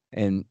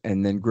 and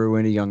then grew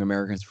into Young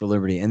Americans for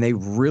Liberty. And they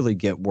really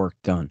get work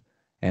done.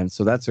 And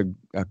so that's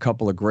a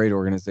couple of great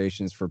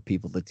organizations for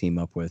people to team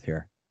up with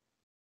here.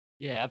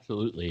 Yeah,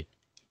 absolutely.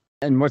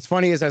 And what's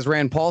funny is, as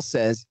Rand Paul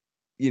says,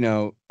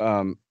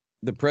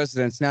 the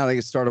presidents now, they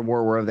can start a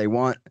war wherever they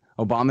want.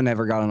 Obama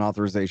never got an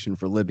authorization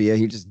for Libya.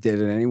 He just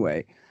did it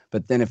anyway.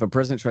 But then if a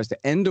president tries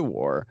to end a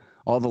war,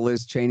 all the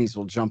Liz Cheneys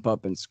will jump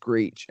up and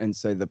screech and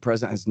say the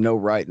president has no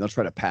right. And they'll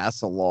try to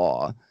pass a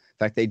law. In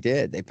fact, they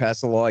did. They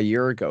passed a law a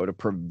year ago to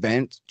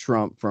prevent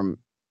Trump from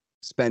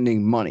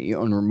spending money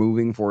on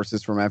removing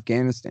forces from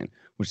Afghanistan,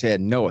 which they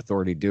had no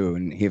authority to do.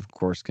 And he, of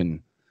course,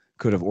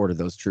 could have ordered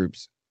those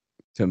troops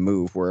to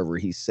move wherever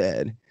he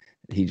said.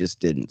 He just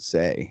didn't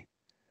say.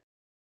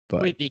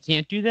 But wait, they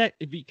can't do that?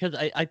 Because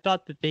I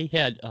thought that they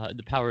had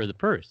the power of the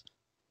purse.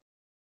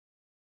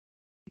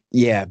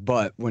 Yeah,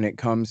 but when it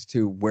comes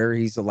to where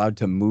he's allowed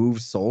to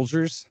move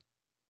soldiers,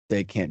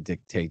 they can't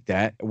dictate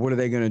that. What are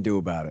they going to do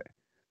about it?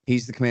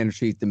 He's the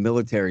commander-in-chief. The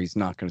military's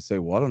not going to say,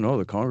 well, I don't know.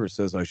 The Congress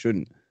says I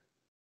shouldn't.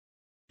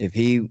 If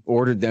he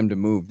ordered them to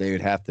move, they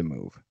would have to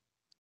move.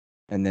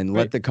 And then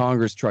let the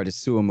Congress try to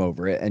sue him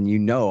over it.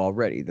 And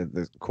already that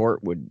the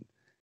court would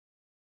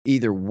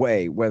either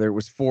way, whether it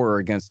was for or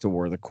against a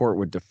war, the court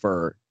would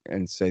defer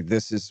and say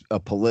this is a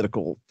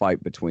political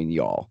fight between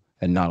y'all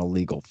and not a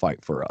legal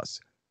fight for us.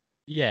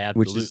 Yeah,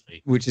 which is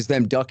absolutely. which is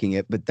them ducking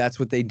it, but that's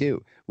what they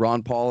do.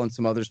 Ron Paul and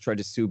some others tried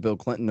to sue Bill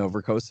Clinton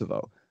over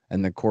Kosovo,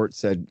 and the court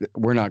said,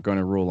 we're not going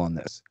to rule on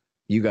this.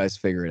 You guys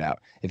figure it out.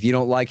 If you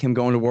don't like him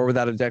going to war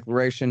without a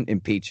declaration,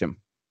 impeach him.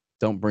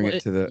 Don't bring Well,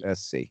 it to the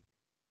SC.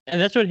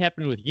 And that's what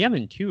happened with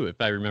Yemen too, if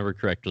I remember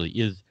correctly.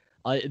 Is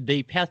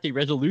they passed a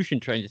resolution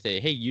trying to say,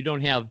 "Hey, you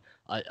don't have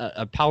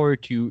a power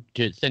to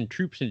send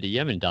troops into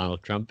Yemen,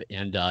 Donald Trump,"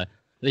 and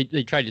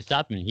they tried to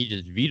stop him, and he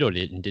just vetoed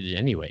it and did it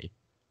anyway.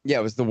 Yeah,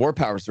 it was the War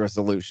Powers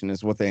Resolution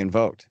is what they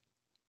invoked.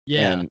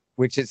 Yeah, And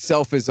which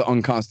itself is an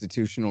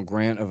unconstitutional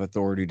grant of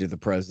authority to the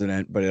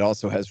president, but it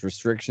also has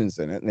restrictions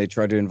in it. And they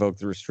tried to invoke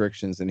the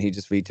restrictions, and he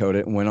just vetoed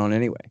it and went on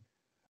anyway.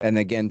 And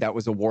again, that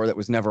was a war that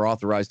was never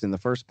authorized in the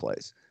first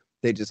place.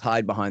 They just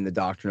hide behind the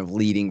doctrine of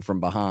leading from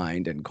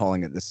behind and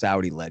calling it the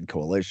Saudi-led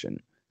coalition,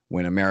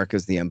 when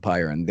America's the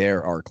empire and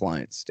they're our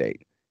client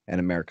state. And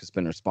America's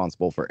been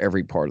responsible for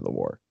every part of the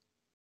war.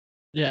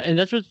 yeah, and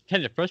that's what's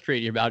kind of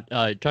frustrating about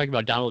talking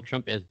about Donald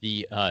Trump as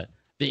the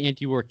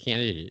anti-war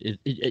candidate.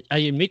 I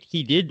admit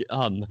he did,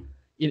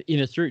 in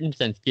a certain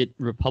sense, get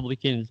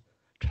Republicans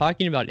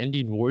talking about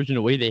ending wars in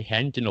a way they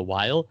hadn't in a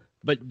while.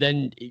 But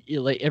then,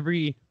 like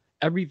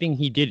everything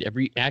he did,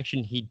 every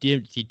action he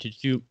did,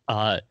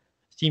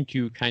 seemed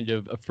to kind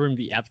of affirm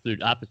the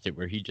absolute opposite,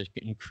 where he just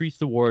increased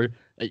the war.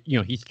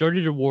 He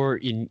started a war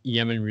in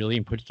Yemen, really,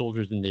 and put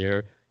soldiers in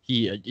there.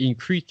 He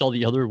increased all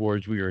the other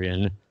wars we were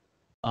in.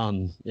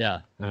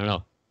 Yeah, I don't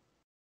know.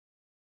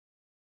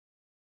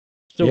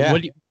 So Yeah.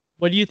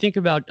 what do you think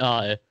about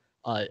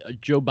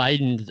Joe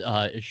Biden's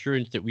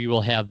assurance that we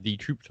will have the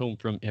troops home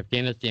from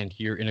Afghanistan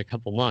here in a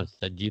couple months?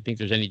 Do you think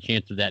there's any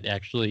chance of that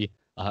actually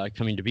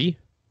coming to be?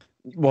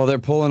 Well, they're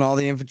pulling all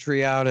the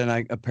infantry out,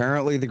 and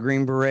apparently the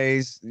Green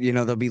Berets,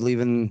 they'll be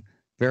leaving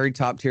very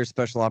top tier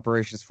special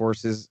operations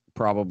forces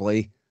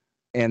probably,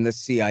 and the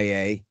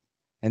CIA,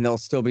 and they'll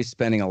still be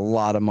spending a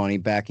lot of money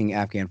backing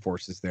Afghan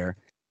forces there.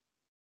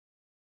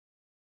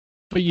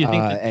 But you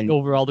think that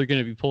overall they're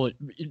going to be pulling?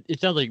 It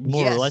sounds like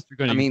more or less they're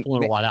going to be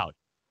pulling a lot out.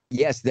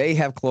 Yes, they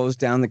have closed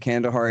down the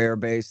Kandahar Air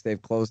Base. They've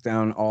closed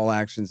down all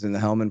actions in the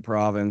Helmand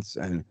province,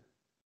 and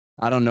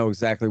I don't know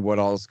exactly what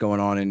all is going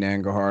on in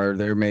Nangarhar.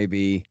 There may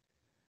be.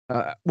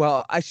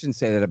 Well, I shouldn't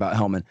say that about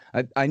Helmand.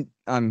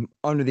 I'm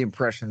under the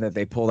impression that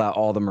they pulled out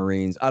all the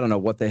Marines. I don't know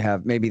what they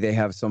have. Maybe they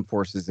have some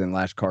forces in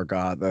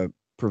Lashkar-Gah, the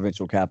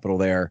provincial capital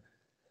there,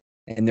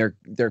 and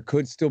there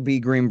could still be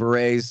Green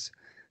Berets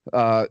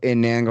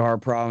in Nangarhar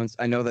province.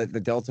 I know that the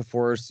Delta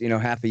Force,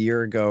 half a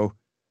year ago,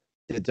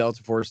 the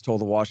Delta Force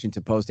told the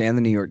Washington Post and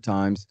the New York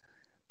Times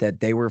that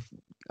they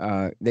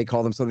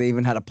called them, so they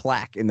even had a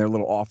plaque in their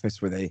little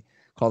office where they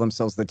call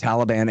themselves the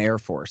Taliban Air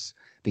Force,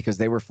 because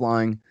they were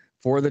flying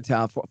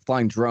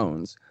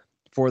drones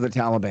for the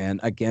Taliban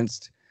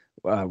against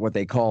what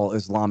they call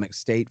Islamic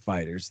State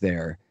fighters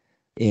there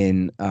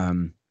in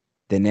the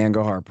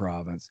Nangarhar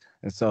province.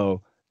 And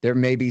so there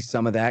may be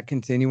some of that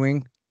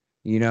continuing,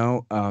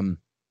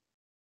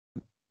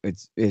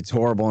 It's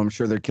horrible. I'm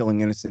sure they're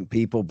killing innocent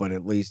people, but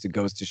at least it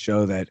goes to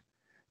show that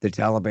the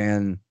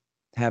Taliban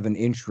have an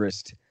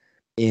interest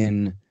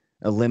in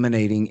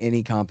eliminating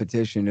any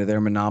competition to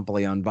their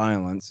monopoly on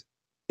violence,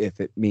 if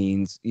it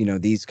means,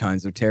 these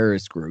kinds of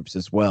terrorist groups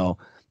as well.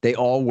 They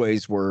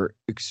always were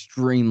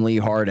extremely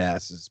hard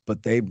asses,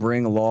 but they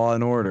bring law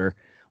and order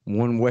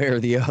one way or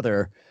the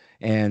other.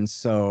 And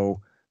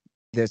so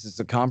this is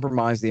a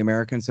compromise the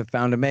Americans have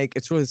found to make.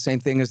 It's really the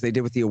same thing as they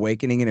did with the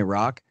awakening in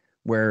Iraq,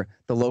 where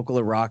the local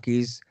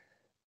Iraqis,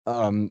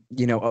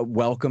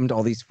 welcomed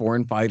all these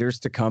foreign fighters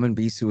to come and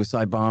be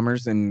suicide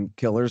bombers and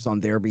killers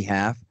on their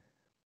behalf.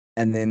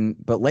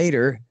 But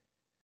later,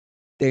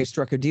 they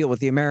struck a deal with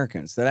the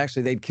Americans that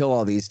actually they'd kill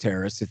all these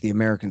terrorists if the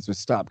Americans would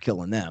stop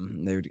killing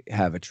them. They would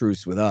have a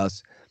truce with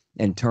us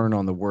and turn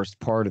on the worst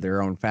part of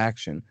their own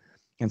faction.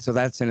 And so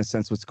that's, in a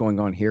sense, what's going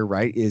on here,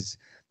 right, is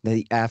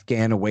the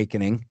Afghan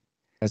awakening,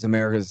 as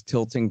America is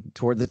tilting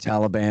toward the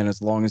Taliban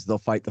as long as they'll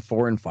fight the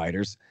foreign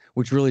fighters,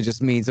 which really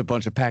just means a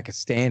bunch of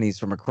Pakistanis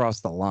from across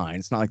the line.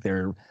 It's not like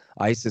they're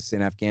ISIS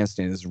in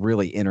Afghanistan is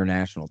really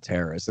international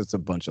terrorists. It's a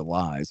bunch of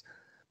lies.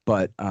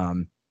 But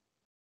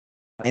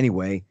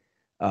anyway,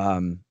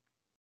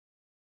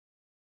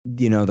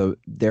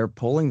 they're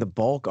pulling the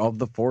bulk of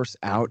the force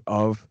out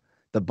of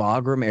the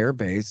Bagram Air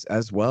Base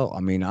as well.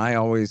 I mean, I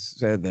always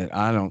said that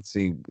I don't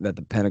see that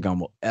the Pentagon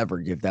will ever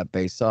give that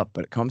base up,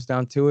 but it comes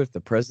down to it. If the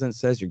president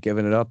says you're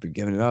giving it up, you're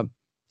giving it up,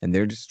 and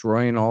they're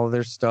destroying all of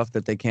their stuff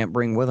that they can't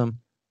bring with them.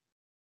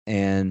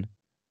 And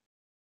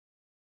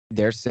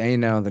they're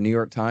saying now, the New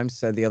York Times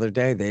said the other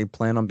day, they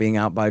plan on being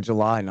out by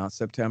July, not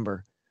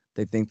September.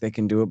 They think they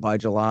can do it by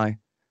July.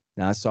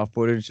 Now, I saw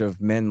footage of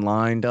men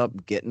lined up,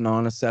 getting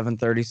on a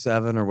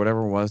 737 or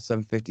whatever it was,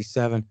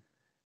 757,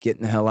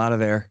 getting the hell out of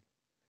there.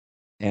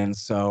 And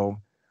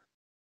so,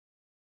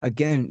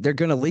 again, they're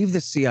going to leave the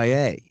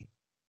CIA.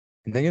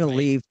 And they're going to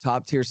leave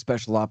top tier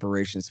special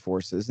operations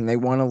forces, and they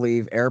want to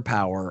leave air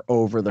power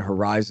over the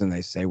horizon,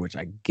 they say, which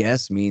I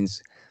guess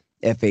means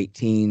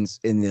F-18s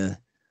in the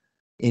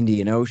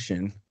Indian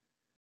Ocean.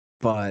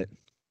 But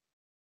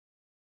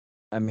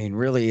I mean,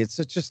 really, it's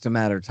just a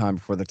matter of time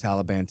before the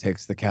Taliban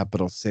takes the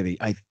capital city.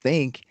 I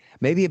think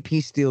maybe a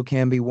peace deal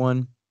can be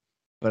won,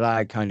 but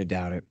I kind of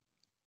doubt it.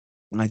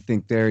 I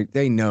think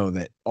they know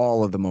that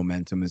all of the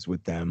momentum is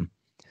with them.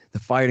 The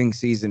fighting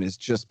season is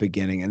just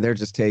beginning, and they're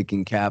just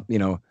taking out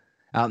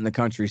in the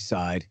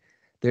countryside,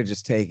 they're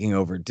just taking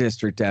over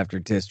district after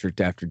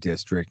district after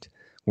district.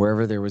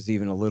 Wherever there was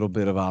even a little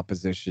bit of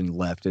opposition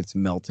left, it's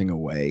melting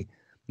away.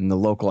 And the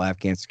local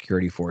Afghan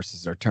security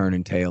forces are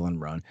turning tail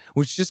and run,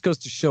 which just goes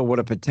to show what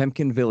a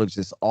Potemkin village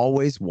this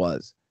always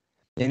was.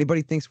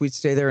 Anybody thinks we'd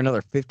stay there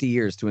another 50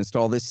 years to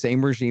install this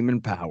same regime in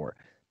power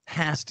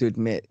has to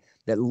admit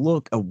that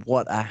look at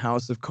what a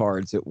house of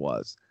cards it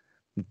was.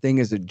 The thing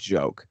is a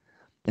joke.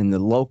 And the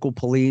local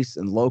police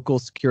and local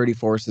security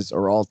forces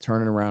are all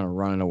turning around and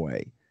running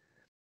away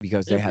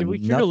because they had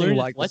nothing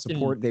like the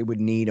support they would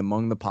need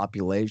among the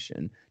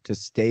population to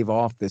stave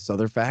off this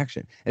other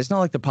faction. It's not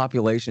like the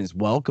population is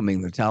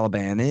welcoming the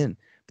Taliban in,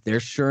 but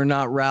they're sure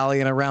not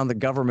rallying around the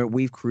government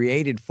we've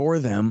created for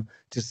them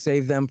to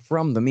save them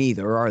from them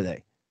either, are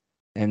they?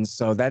 And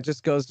so that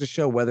just goes to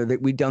show whether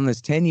that we'd done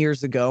this 10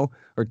 years ago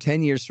or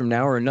 10 years from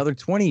now or another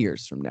 20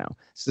 years from now,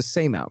 it's the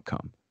same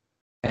outcome.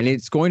 And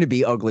it's going to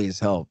be ugly as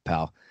hell,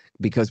 pal,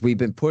 because we've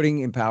been putting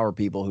in power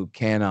people who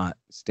cannot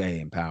stay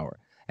in power.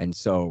 And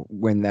so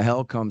when the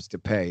hell comes to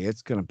pay,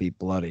 it's going to be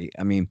bloody.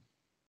 I mean,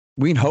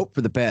 we can hope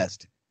for the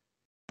best,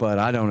 but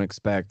I don't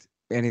expect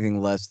anything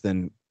less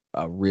than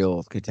a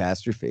real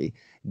catastrophe.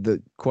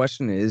 The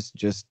question is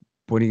just,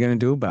 what are you going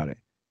to do about it?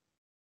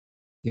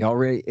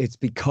 It's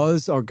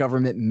because our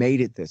government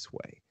made it this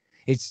way.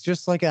 It's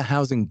just like a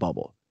housing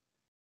bubble.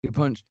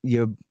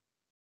 You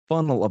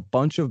funnel a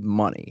bunch of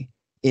money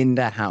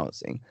into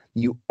housing,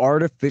 you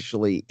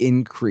artificially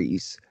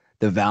increase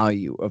the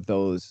value of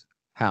those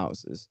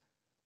houses.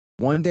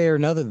 One day or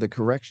another, the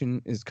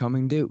correction is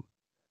coming due,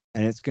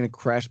 and it's going to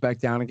crash back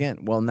down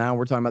again. Well, now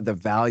we're talking about the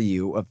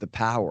value of the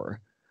power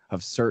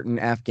of certain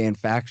Afghan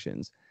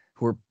factions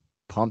who are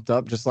pumped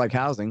up, just like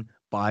housing,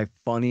 by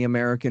funny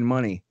American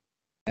money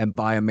and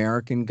by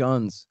American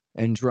guns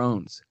and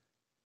drones.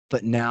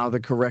 But now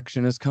the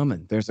correction is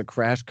coming. There's a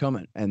crash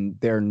coming, and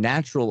their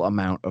natural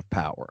amount of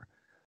power,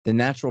 the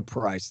natural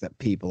price that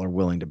people are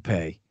willing to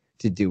pay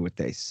to do what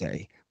they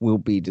say, will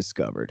be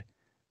discovered.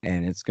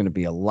 And it's going to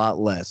be a lot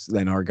less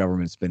than our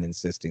government's been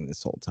insisting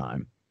this whole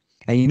time.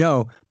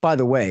 And by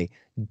the way,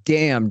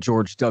 damn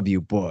George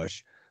W.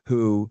 Bush,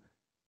 who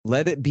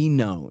let it be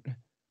known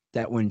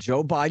that when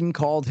Joe Biden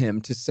called him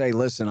to say,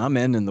 listen, I'm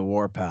ending the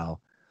war, pal,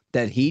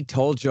 that he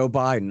told Joe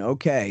Biden,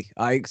 okay,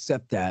 I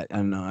accept that.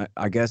 And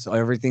I guess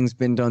everything's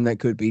been done that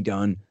could be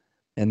done,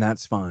 and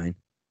that's fine.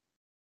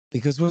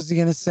 Because what's he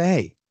going to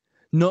say?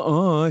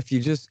 No, if you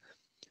just,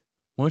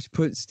 why don't you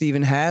put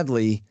Stephen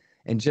Hadley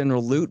and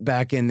General Lute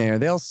back in there?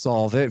 They'll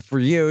solve it for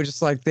you,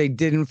 just like they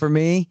didn't for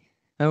me.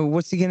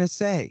 What's he going to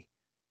say?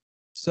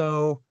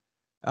 So,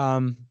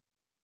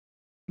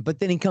 but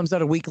then he comes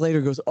out a week later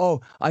and goes, oh,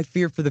 I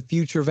fear for the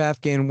future of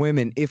Afghan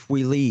women if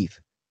we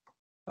leave.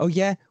 Oh,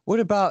 yeah? What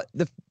about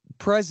the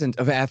present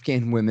of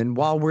Afghan women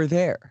while we're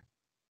there?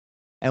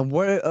 And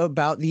what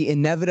about the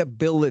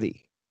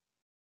inevitability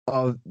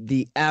of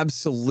the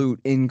absolute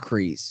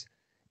increase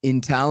in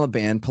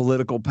Taliban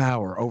political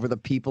power over the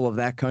people of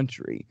that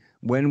country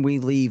when we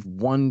leave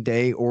one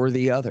day or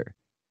the other?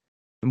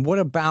 And what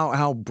about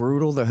how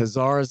brutal the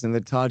Hazaras and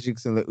the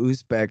Tajiks and the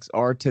Uzbeks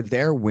are to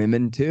their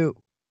women too?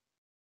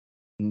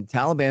 And the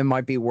Taliban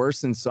might be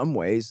worse in some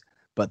ways,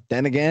 but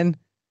then again,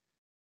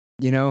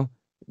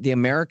 the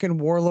American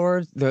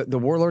warlords, the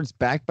warlords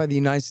backed by the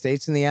United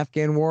States in the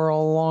Afghan war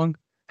all along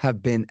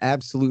have been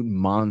absolute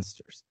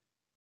monsters.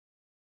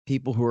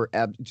 People who are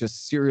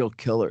just serial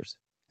killers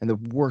and the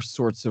worst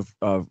sorts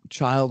of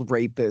child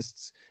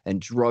rapists and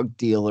drug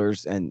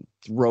dealers and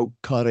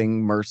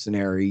throat-cutting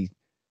mercenary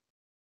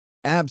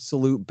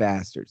absolute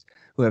bastards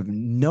who have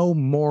no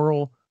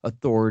moral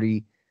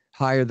authority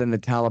higher than the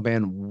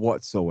Taliban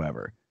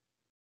whatsoever.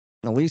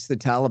 At least the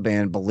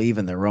Taliban believe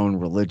in their own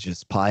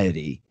religious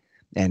piety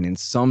and in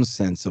some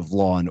sense of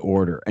law and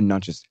order, and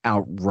not just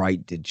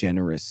outright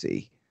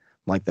degeneracy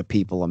like the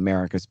people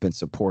America's been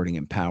supporting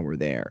in power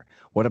there.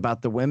 What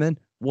about the women?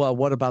 Well,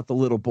 what about the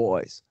little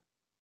boys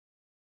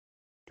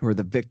who are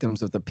the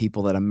victims of the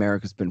people that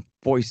America's been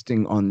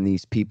foisting on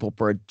these people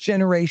for a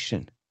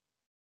generation?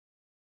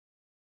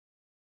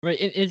 Right.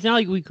 It's not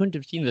like we couldn't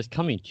have seen this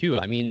coming, too.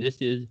 I mean,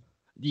 this is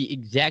the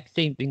exact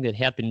same thing that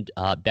happened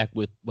back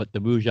with the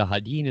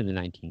Mujahideen in the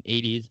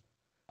 1980s.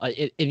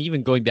 And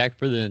even going back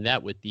further than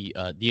that with the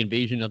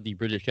invasion of the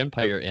British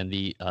Empire and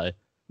the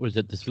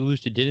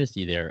Seleucid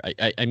dynasty there.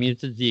 I mean,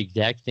 this is the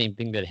exact same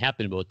thing that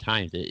happened both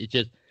times.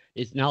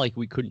 It's not like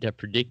we couldn't have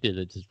predicted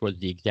that this was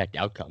the exact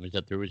outcome. Is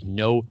that there was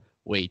no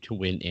way to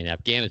win in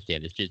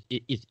Afghanistan.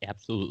 It's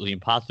absolutely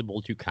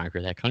impossible to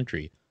conquer that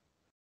country.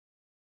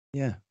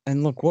 Yeah.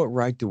 And look, what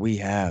right do we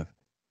have?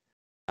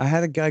 I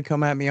had a guy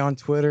come at me on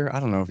Twitter. I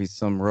don't know if he's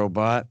some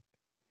robot.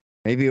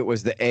 Maybe it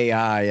was the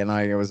AI and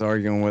I was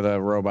arguing with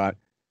a robot.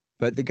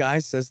 But the guy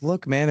says,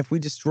 look, man, if we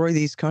destroy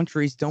these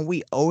countries, don't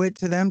we owe it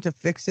to them to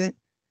fix it?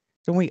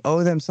 Don't we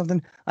owe them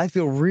something? I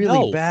feel really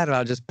No. bad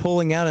about just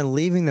pulling out and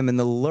leaving them in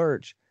the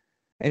lurch.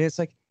 And it's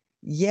like,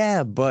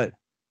 yeah, but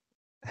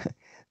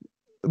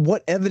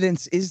what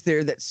evidence is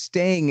there that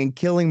staying and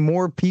killing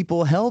more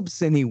people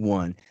helps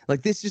anyone?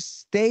 Like, this just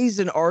stays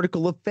an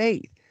article of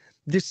faith,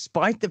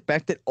 despite the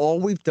fact that all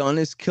we've done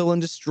is kill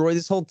and destroy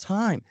this whole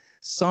time.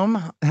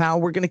 Somehow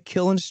we're going to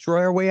kill and destroy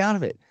our way out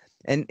of it.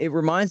 And it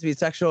reminds me,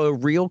 it's actually a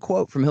real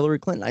quote from Hillary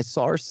Clinton. I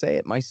saw her say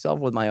it myself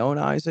with my own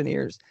eyes and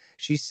ears.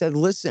 She said,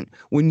 listen,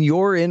 when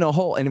you're in a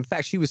hole, and in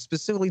fact, she was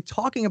specifically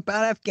talking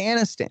about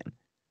Afghanistan.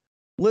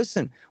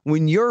 Listen,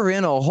 when you're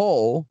in a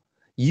hole,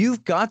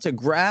 you've got to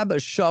grab a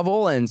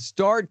shovel and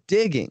start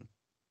digging.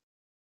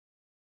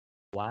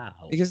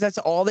 Wow. Because that's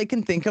all they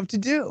can think of to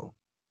do.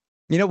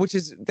 You know,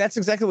 that's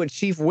exactly what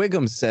Chief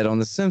Wiggum said on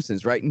The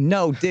Simpsons, right?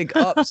 No, dig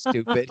up,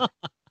 stupid.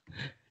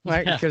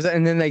 Right? Yeah.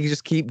 And then they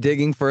just keep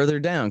digging further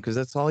down because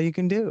that's all you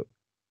can do.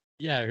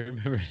 Yeah, I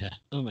remember that.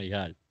 Oh my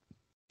God.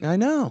 I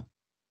know.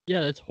 Yeah,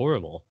 that's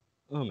horrible.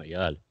 Oh my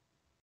God.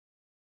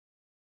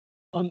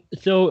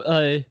 So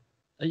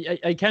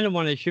I kind of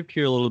want to shift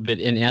here a little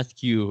bit and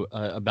ask you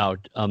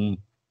about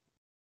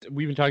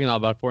we've been talking a lot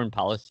about foreign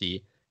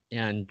policy,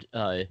 and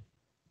let's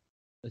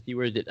see,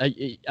 where is it?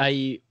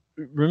 I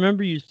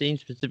remember you saying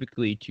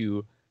specifically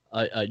to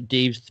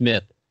Dave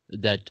Smith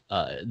that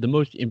the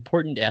most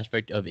important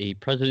aspect of a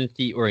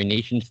presidency or a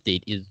nation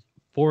state is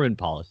foreign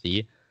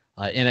policy,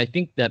 and I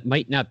think that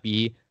might not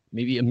be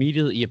maybe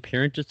immediately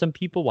apparent to some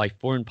people why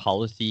foreign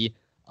policy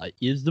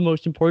is the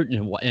most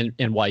important,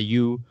 and why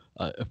you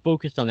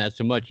focused on that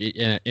so much,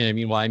 and I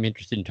mean why I'm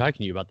interested in talking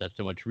to you about that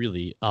so much,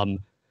 really.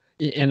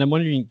 And I'm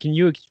wondering, can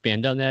you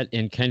expand on that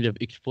and kind of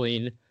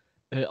explain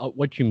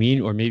what you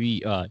mean, or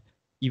maybe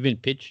even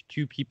pitch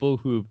to people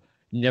who've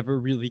never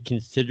really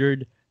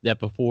considered that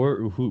before,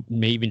 or who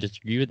may even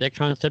disagree with that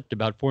concept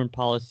about foreign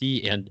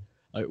policy, and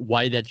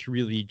why that's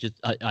really just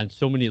on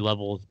so many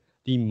levels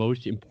the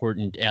most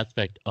important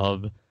aspect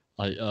of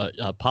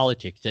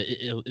politics,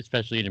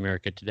 especially in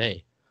America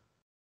today.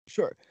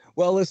 Sure.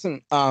 Well,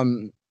 listen,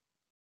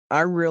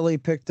 I really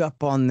picked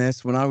up on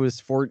this when I was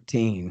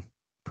 14,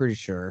 pretty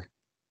sure,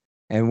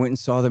 and went and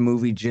saw the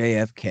movie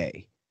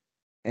JFK.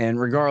 And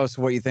regardless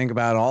of what you think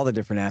about all the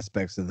different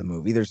aspects of the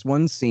movie, there's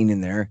one scene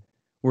in there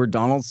where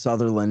Donald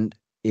Sutherland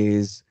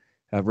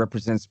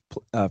represents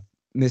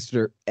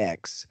Mr.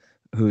 X,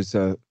 who's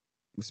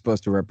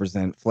supposed to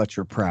represent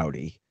Fletcher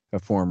Prouty, a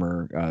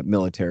former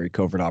military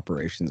covert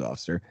operations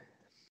officer.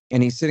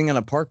 And he's sitting on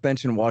a park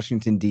bench in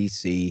Washington,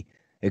 D.C.,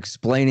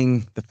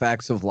 explaining the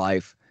facts of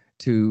life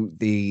to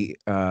the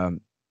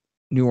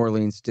New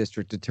Orleans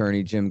District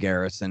Attorney, Jim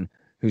Garrison,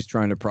 who's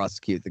trying to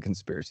prosecute the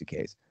conspiracy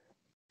case.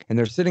 And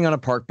they're sitting on a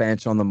park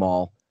bench on the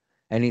mall.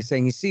 And he's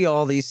saying, you see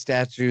all these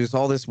statues,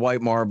 all this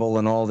white marble,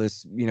 and all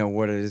this, you know,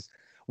 what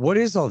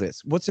is all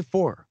this? What's it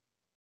for?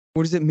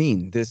 What does it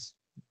mean? This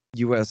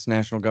U.S.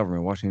 national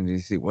government, Washington,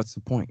 D.C., what's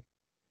the point?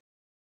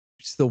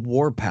 It's the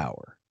war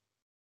power.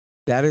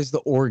 That is the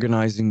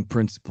organizing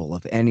principle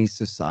of any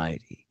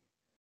society.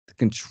 The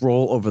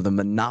control over the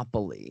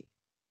monopoly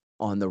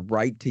on the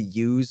right to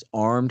use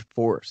armed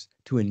force,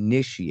 to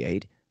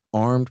initiate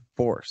armed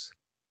force.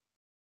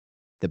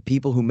 The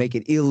people who make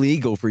it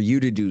illegal for you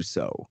to do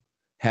so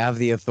have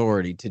the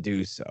authority to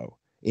do so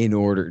in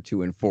order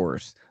to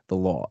enforce the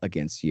law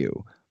against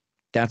you.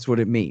 That's what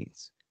it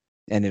means.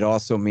 And it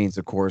also means,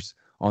 of course,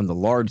 on the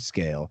large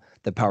scale,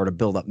 the power to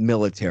build up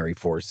military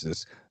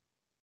forces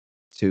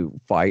to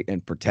fight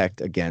and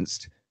protect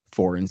against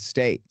foreign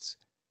states.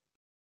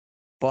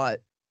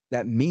 But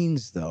that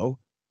means, though,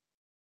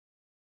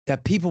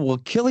 that people will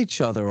kill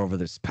each other over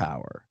this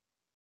power.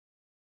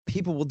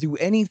 People will do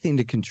anything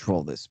to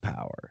control this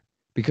power,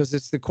 because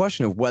it's the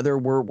question of whether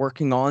we're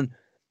working on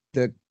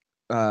the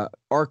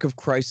arc of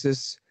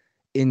crisis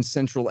in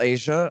Central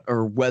Asia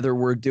or whether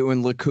we're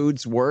doing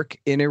Likud's work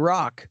in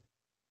Iraq.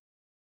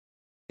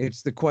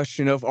 It's the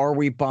question of, are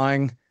we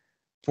buying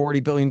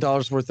 $40 billion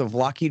worth of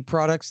Lockheed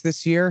products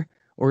this year,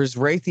 or is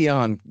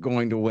Raytheon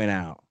going to win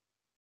out?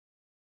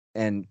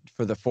 And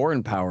for the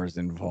foreign powers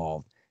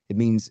involved, it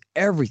means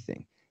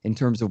everything in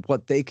terms of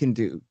what they can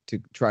do to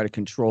try to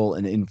control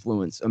and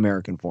influence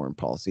American foreign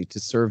policy to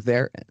serve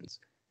their ends.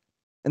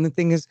 And the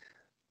thing is,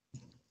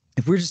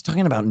 if we're just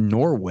talking about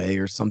Norway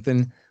or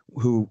something,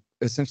 who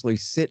essentially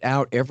sit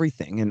out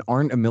everything and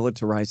aren't a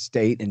militarized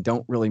state and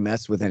don't really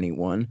mess with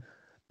anyone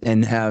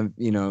and have,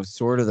 you know,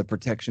 sort of the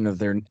protection of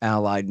their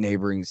allied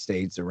neighboring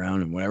states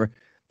around and whatever,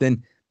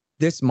 then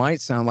this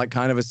might sound like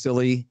kind of a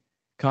silly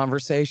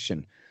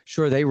conversation.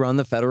 Sure, they run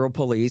the federal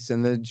police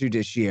and the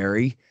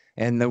judiciary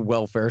and the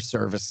welfare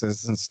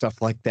services and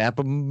stuff like that,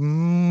 but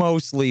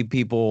mostly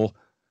people,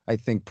 I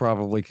think,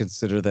 probably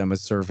consider them a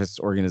service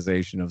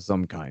organization of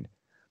some kind.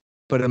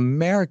 But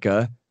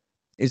America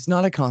It's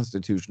not a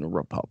constitutional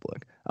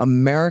republic.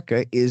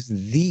 America is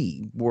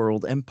the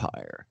world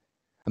empire.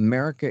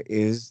 America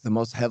is the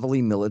most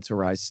heavily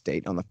militarized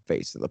state on the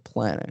face of the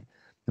planet.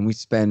 And we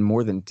spend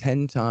more than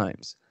 10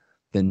 times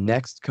the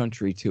next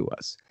country to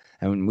us.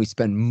 And we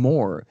spend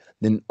more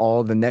than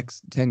all the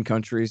next 10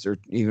 countries or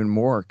even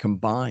more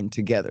combined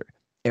together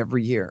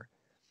every year.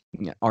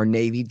 Our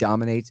Navy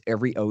dominates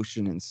every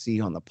ocean and sea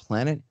on the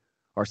planet.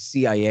 Our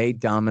CIA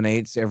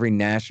dominates every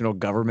national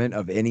government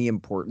of any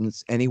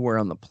importance anywhere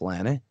on the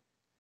planet.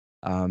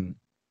 And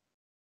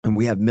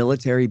we have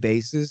military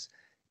bases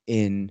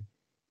in,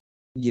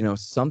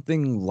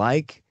 something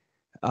like,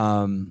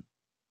 more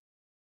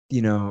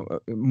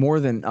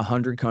than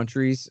 100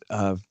 countries,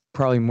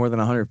 probably more than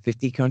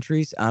 150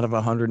 countries out of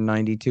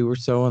 192 or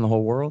so in the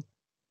whole world.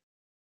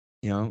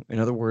 In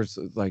other words,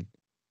 like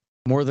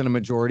more than a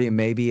majority and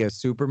maybe a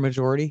super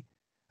majority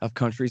of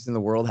countries in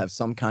the world have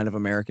some kind of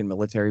American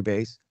military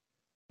base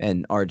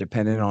and are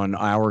dependent on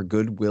our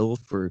goodwill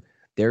for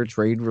their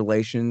trade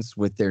relations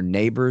with their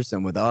neighbors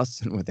and with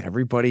us and with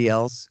everybody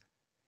else.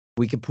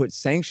 We can put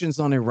sanctions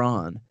on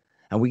Iran,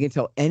 and we can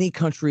tell any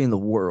country in the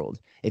world,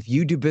 if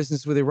you do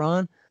business with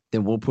Iran,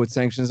 then we'll put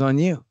sanctions on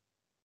you.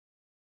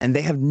 And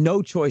they have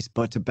no choice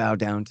but to bow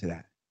down to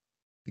that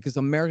because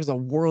America's a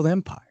world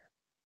empire.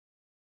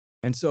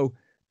 And so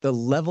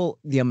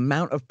the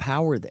amount of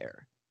power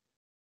there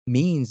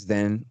means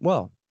then,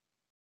 well,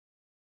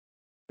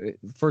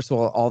 first of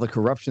all the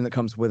corruption that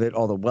comes with it,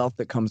 all the wealth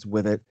that comes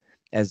with it.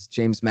 As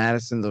James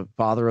Madison, the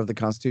father of the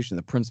Constitution,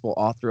 the principal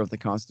author of the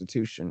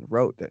Constitution,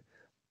 wrote, that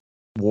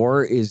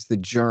war is the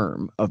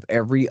germ of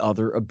every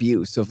other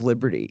abuse of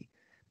liberty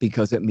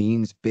because it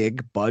means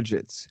big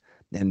budgets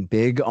and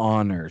big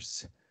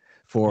honors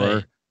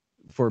for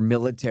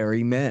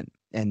military men.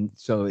 And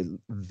so it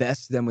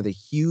vests them with a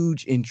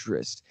huge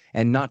interest,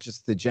 and not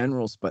just the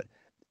generals, but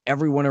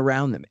everyone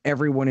around them,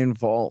 everyone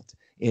involved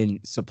in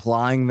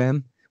supplying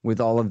them with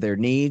all of their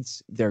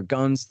needs, their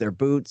guns, their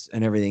boots,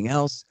 and everything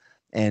else,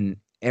 and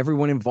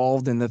everyone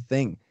involved in the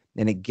thing.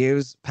 And it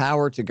gives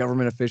power to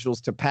government officials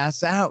to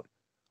pass out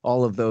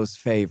all of those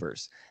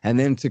favors and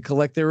then to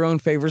collect their own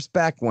favors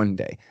back one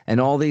day and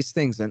all these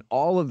things. And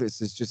all of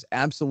this is just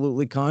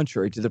absolutely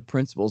contrary to the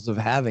principles of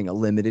having a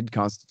limited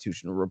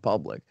constitutional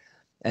republic.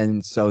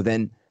 And so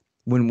then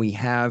when we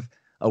have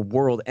a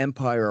world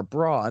empire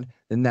abroad,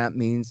 then that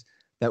means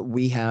that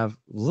we have,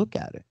 look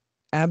at it,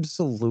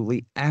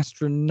 absolutely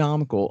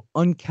astronomical,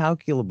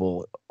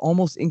 uncalculable,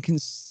 almost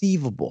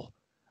inconceivable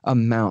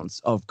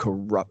amounts of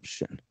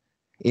corruption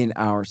in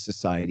our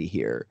society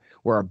here,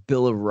 where our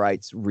Bill of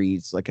Rights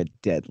reads like a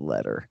dead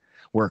letter,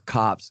 where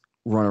cops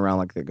run around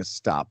like the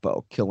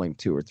Gestapo, killing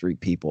 2 or 3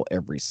 people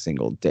every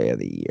single day of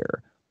the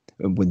year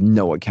with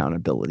no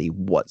accountability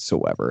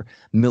whatsoever,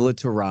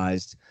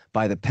 militarized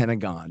by the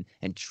Pentagon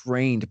and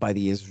trained by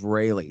the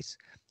Israelis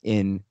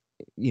in,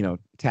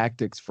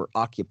 tactics for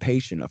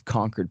occupation of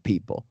conquered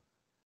people.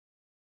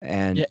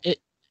 And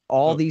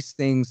these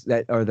things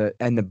that are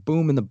the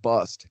boom and the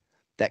bust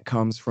that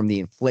comes from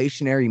the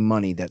inflationary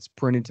money that's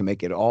printed to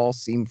make it all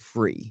seem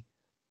free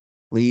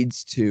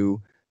leads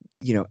to,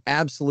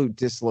 absolute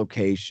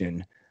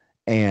dislocation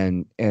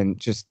and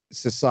just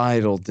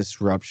societal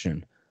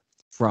disruption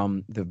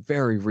from the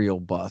very real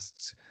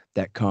busts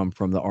that come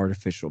from the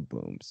artificial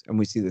booms. And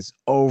we see this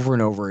over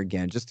and over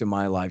again, just in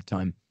my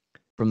lifetime.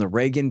 From the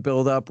Reagan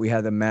buildup, we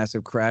had the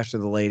massive crash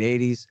of the late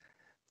 80s.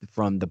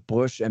 From the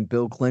Bush and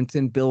Bill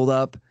Clinton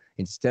buildup,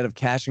 instead of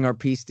cashing our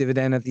peace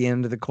dividend at the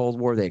end of the Cold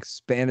War, they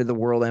expanded the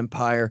world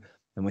empire.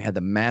 And we had the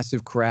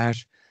massive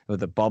crash with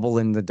the bubble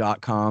in the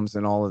dot-coms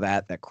and all of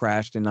that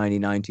crashed in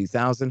 99,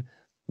 2000. And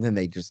then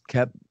they just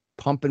kept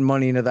pumping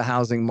money into the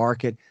housing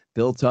market,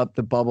 built up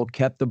the bubble,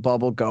 kept the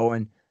bubble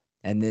going.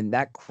 And then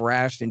that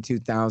crashed in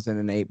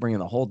 2008, bringing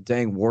the whole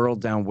dang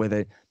world down with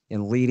it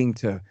and leading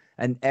to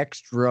an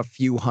extra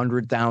few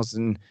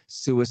 100,000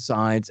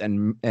 suicides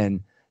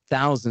and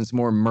thousands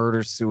more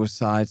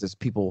murder-suicides as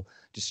people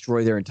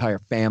destroy their entire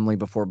family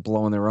before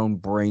blowing their own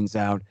brains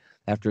out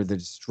after the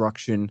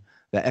destruction,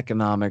 the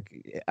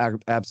economic,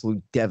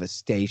 absolute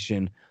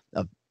devastation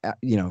of,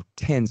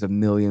 tens of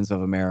millions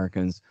of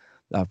Americans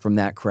from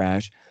that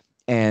crash.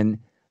 And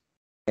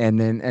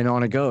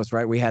on it goes,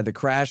 right? We had the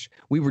crash.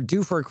 We were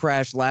due for a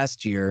crash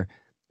last year,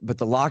 but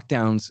the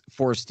lockdowns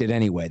forced it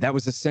anyway. That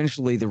was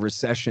essentially the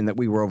recession that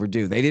we were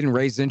overdue. They didn't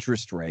raise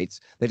interest rates.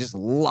 They just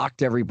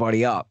locked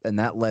everybody up. And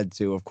that led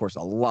to, of course,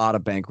 a lot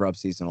of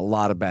bankruptcies and a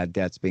lot of bad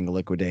debts being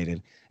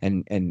liquidated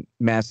and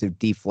massive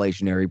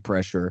deflationary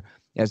pressure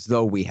as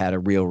though we had a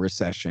real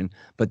recession.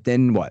 But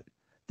then what?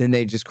 Then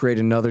they just create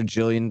another $1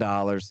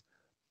 jillion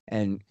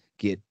and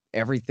get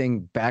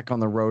everything back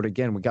on the road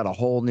again. We got a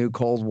whole new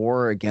Cold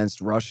War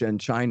against Russia and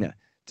China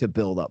to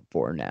build up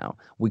for now.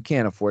 We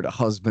can't afford to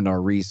husband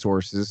our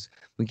resources.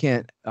 We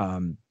can't,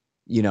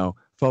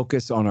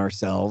 focus on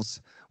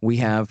ourselves. We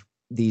have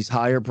these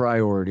higher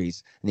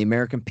priorities, and the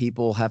American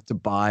people have to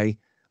buy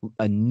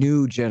a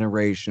new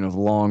generation of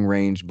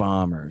long-range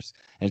bombers.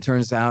 And it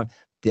turns out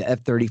The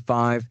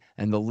F-35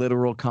 and the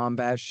littoral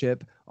combat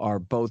ship are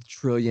both $1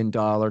 trillion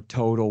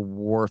total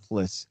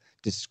worthless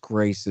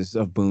disgraces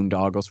of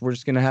boondoggles. We're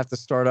just going to have to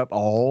start up a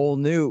whole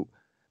new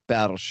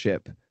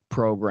battleship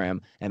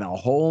program and a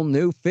whole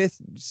new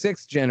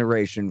sixth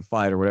generation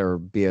fighter, whatever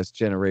BS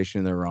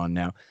generation they're on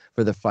now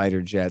for the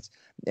fighter jets,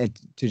 and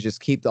to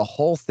just keep the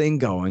whole thing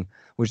going,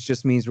 which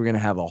just means we're going to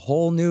have a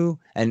whole new,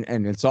 and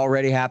it's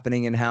already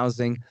happening in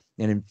housing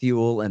and in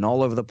fuel and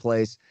all over the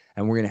place.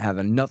 And we're going to have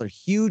another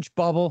huge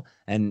bubble.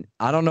 And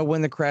I don't know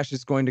when the crash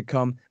is going to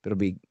come, but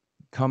it'll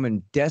come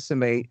and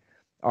decimate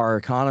our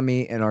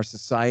economy and our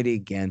society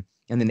again.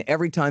 And then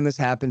every time this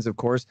happens, of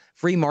course,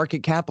 free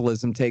market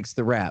capitalism takes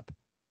the rap,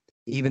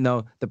 even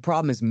though the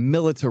problem is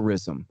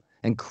militarism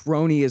and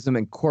cronyism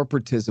and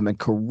corporatism and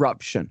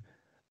corruption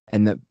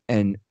and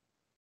an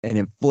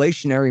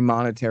inflationary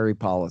monetary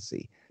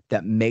policy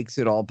that makes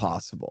it all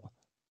possible.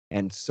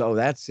 And so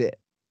that's it.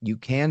 You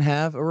can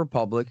have a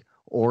republic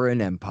or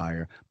an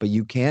empire, but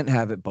you can't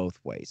have it both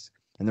ways.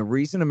 And the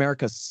reason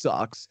America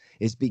sucks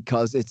is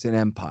because it's an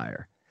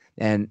empire.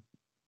 And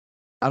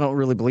I don't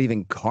really believe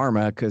in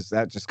karma because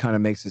that just kind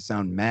of makes it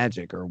sound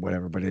magic or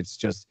whatever, but it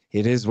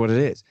is what it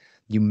is.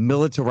 You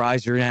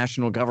militarize your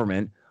national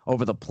government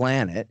over the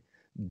planet.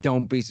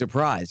 Don't be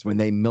surprised when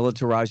they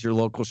militarize your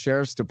local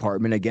sheriff's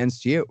department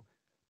against you.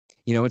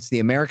 You know, it's the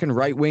American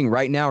right wing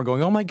right now are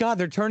going, oh my God,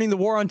 they're turning the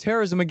war on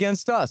terrorism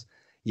against us.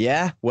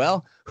 Yeah,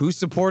 well, who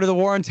supported the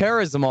war on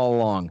terrorism all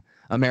along?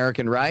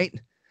 American right?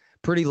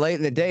 Pretty late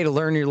in the day to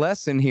learn your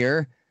lesson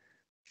here,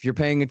 if you're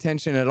paying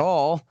attention at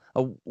all.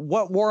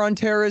 What war on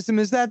terrorism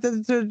is that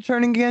they're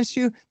turning against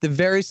you? The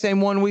very same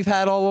one we've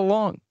had all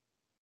along,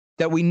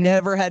 that we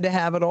never had to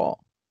have at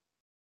all.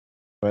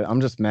 But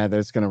I'm just mad that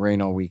it's going to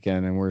rain all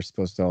weekend and we're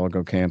supposed to all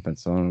go camping.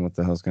 So I don't know what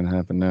the hell's going to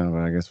happen now, but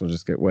I guess we'll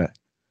just get wet.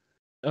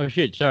 Oh,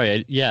 shit. Sorry. I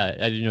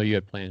didn't know you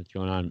had plans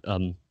going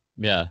on.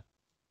 Yeah.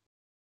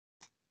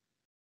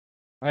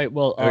 All right.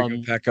 Well,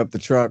 go pack up the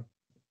truck.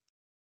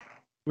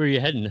 Where are you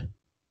heading?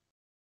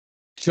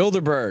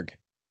 Childerberg.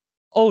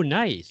 Oh,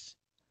 nice.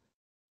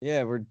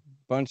 Yeah, we're a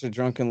bunch of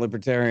drunken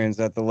libertarians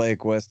at the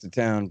lake west of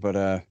town,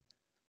 but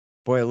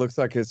boy, it looks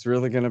like it's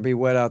really going to be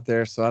wet out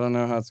there, so I don't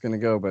know how it's going to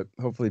go, but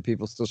hopefully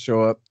people still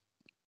show up.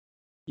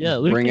 Yeah,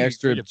 bring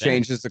extra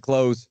changes of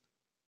clothes.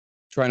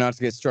 Try not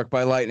to get struck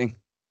by lightning.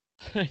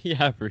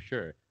 Yeah, for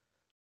sure.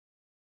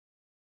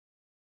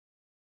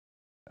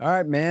 All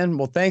right, man.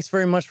 Well, thanks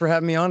very much for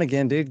having me on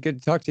again, dude. Good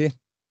to talk to you.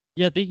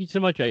 Yeah, thank you so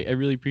much. I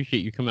really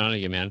appreciate you coming on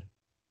again, man.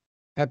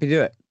 Happy to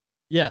do it.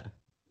 Yeah.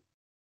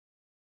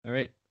 All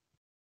right.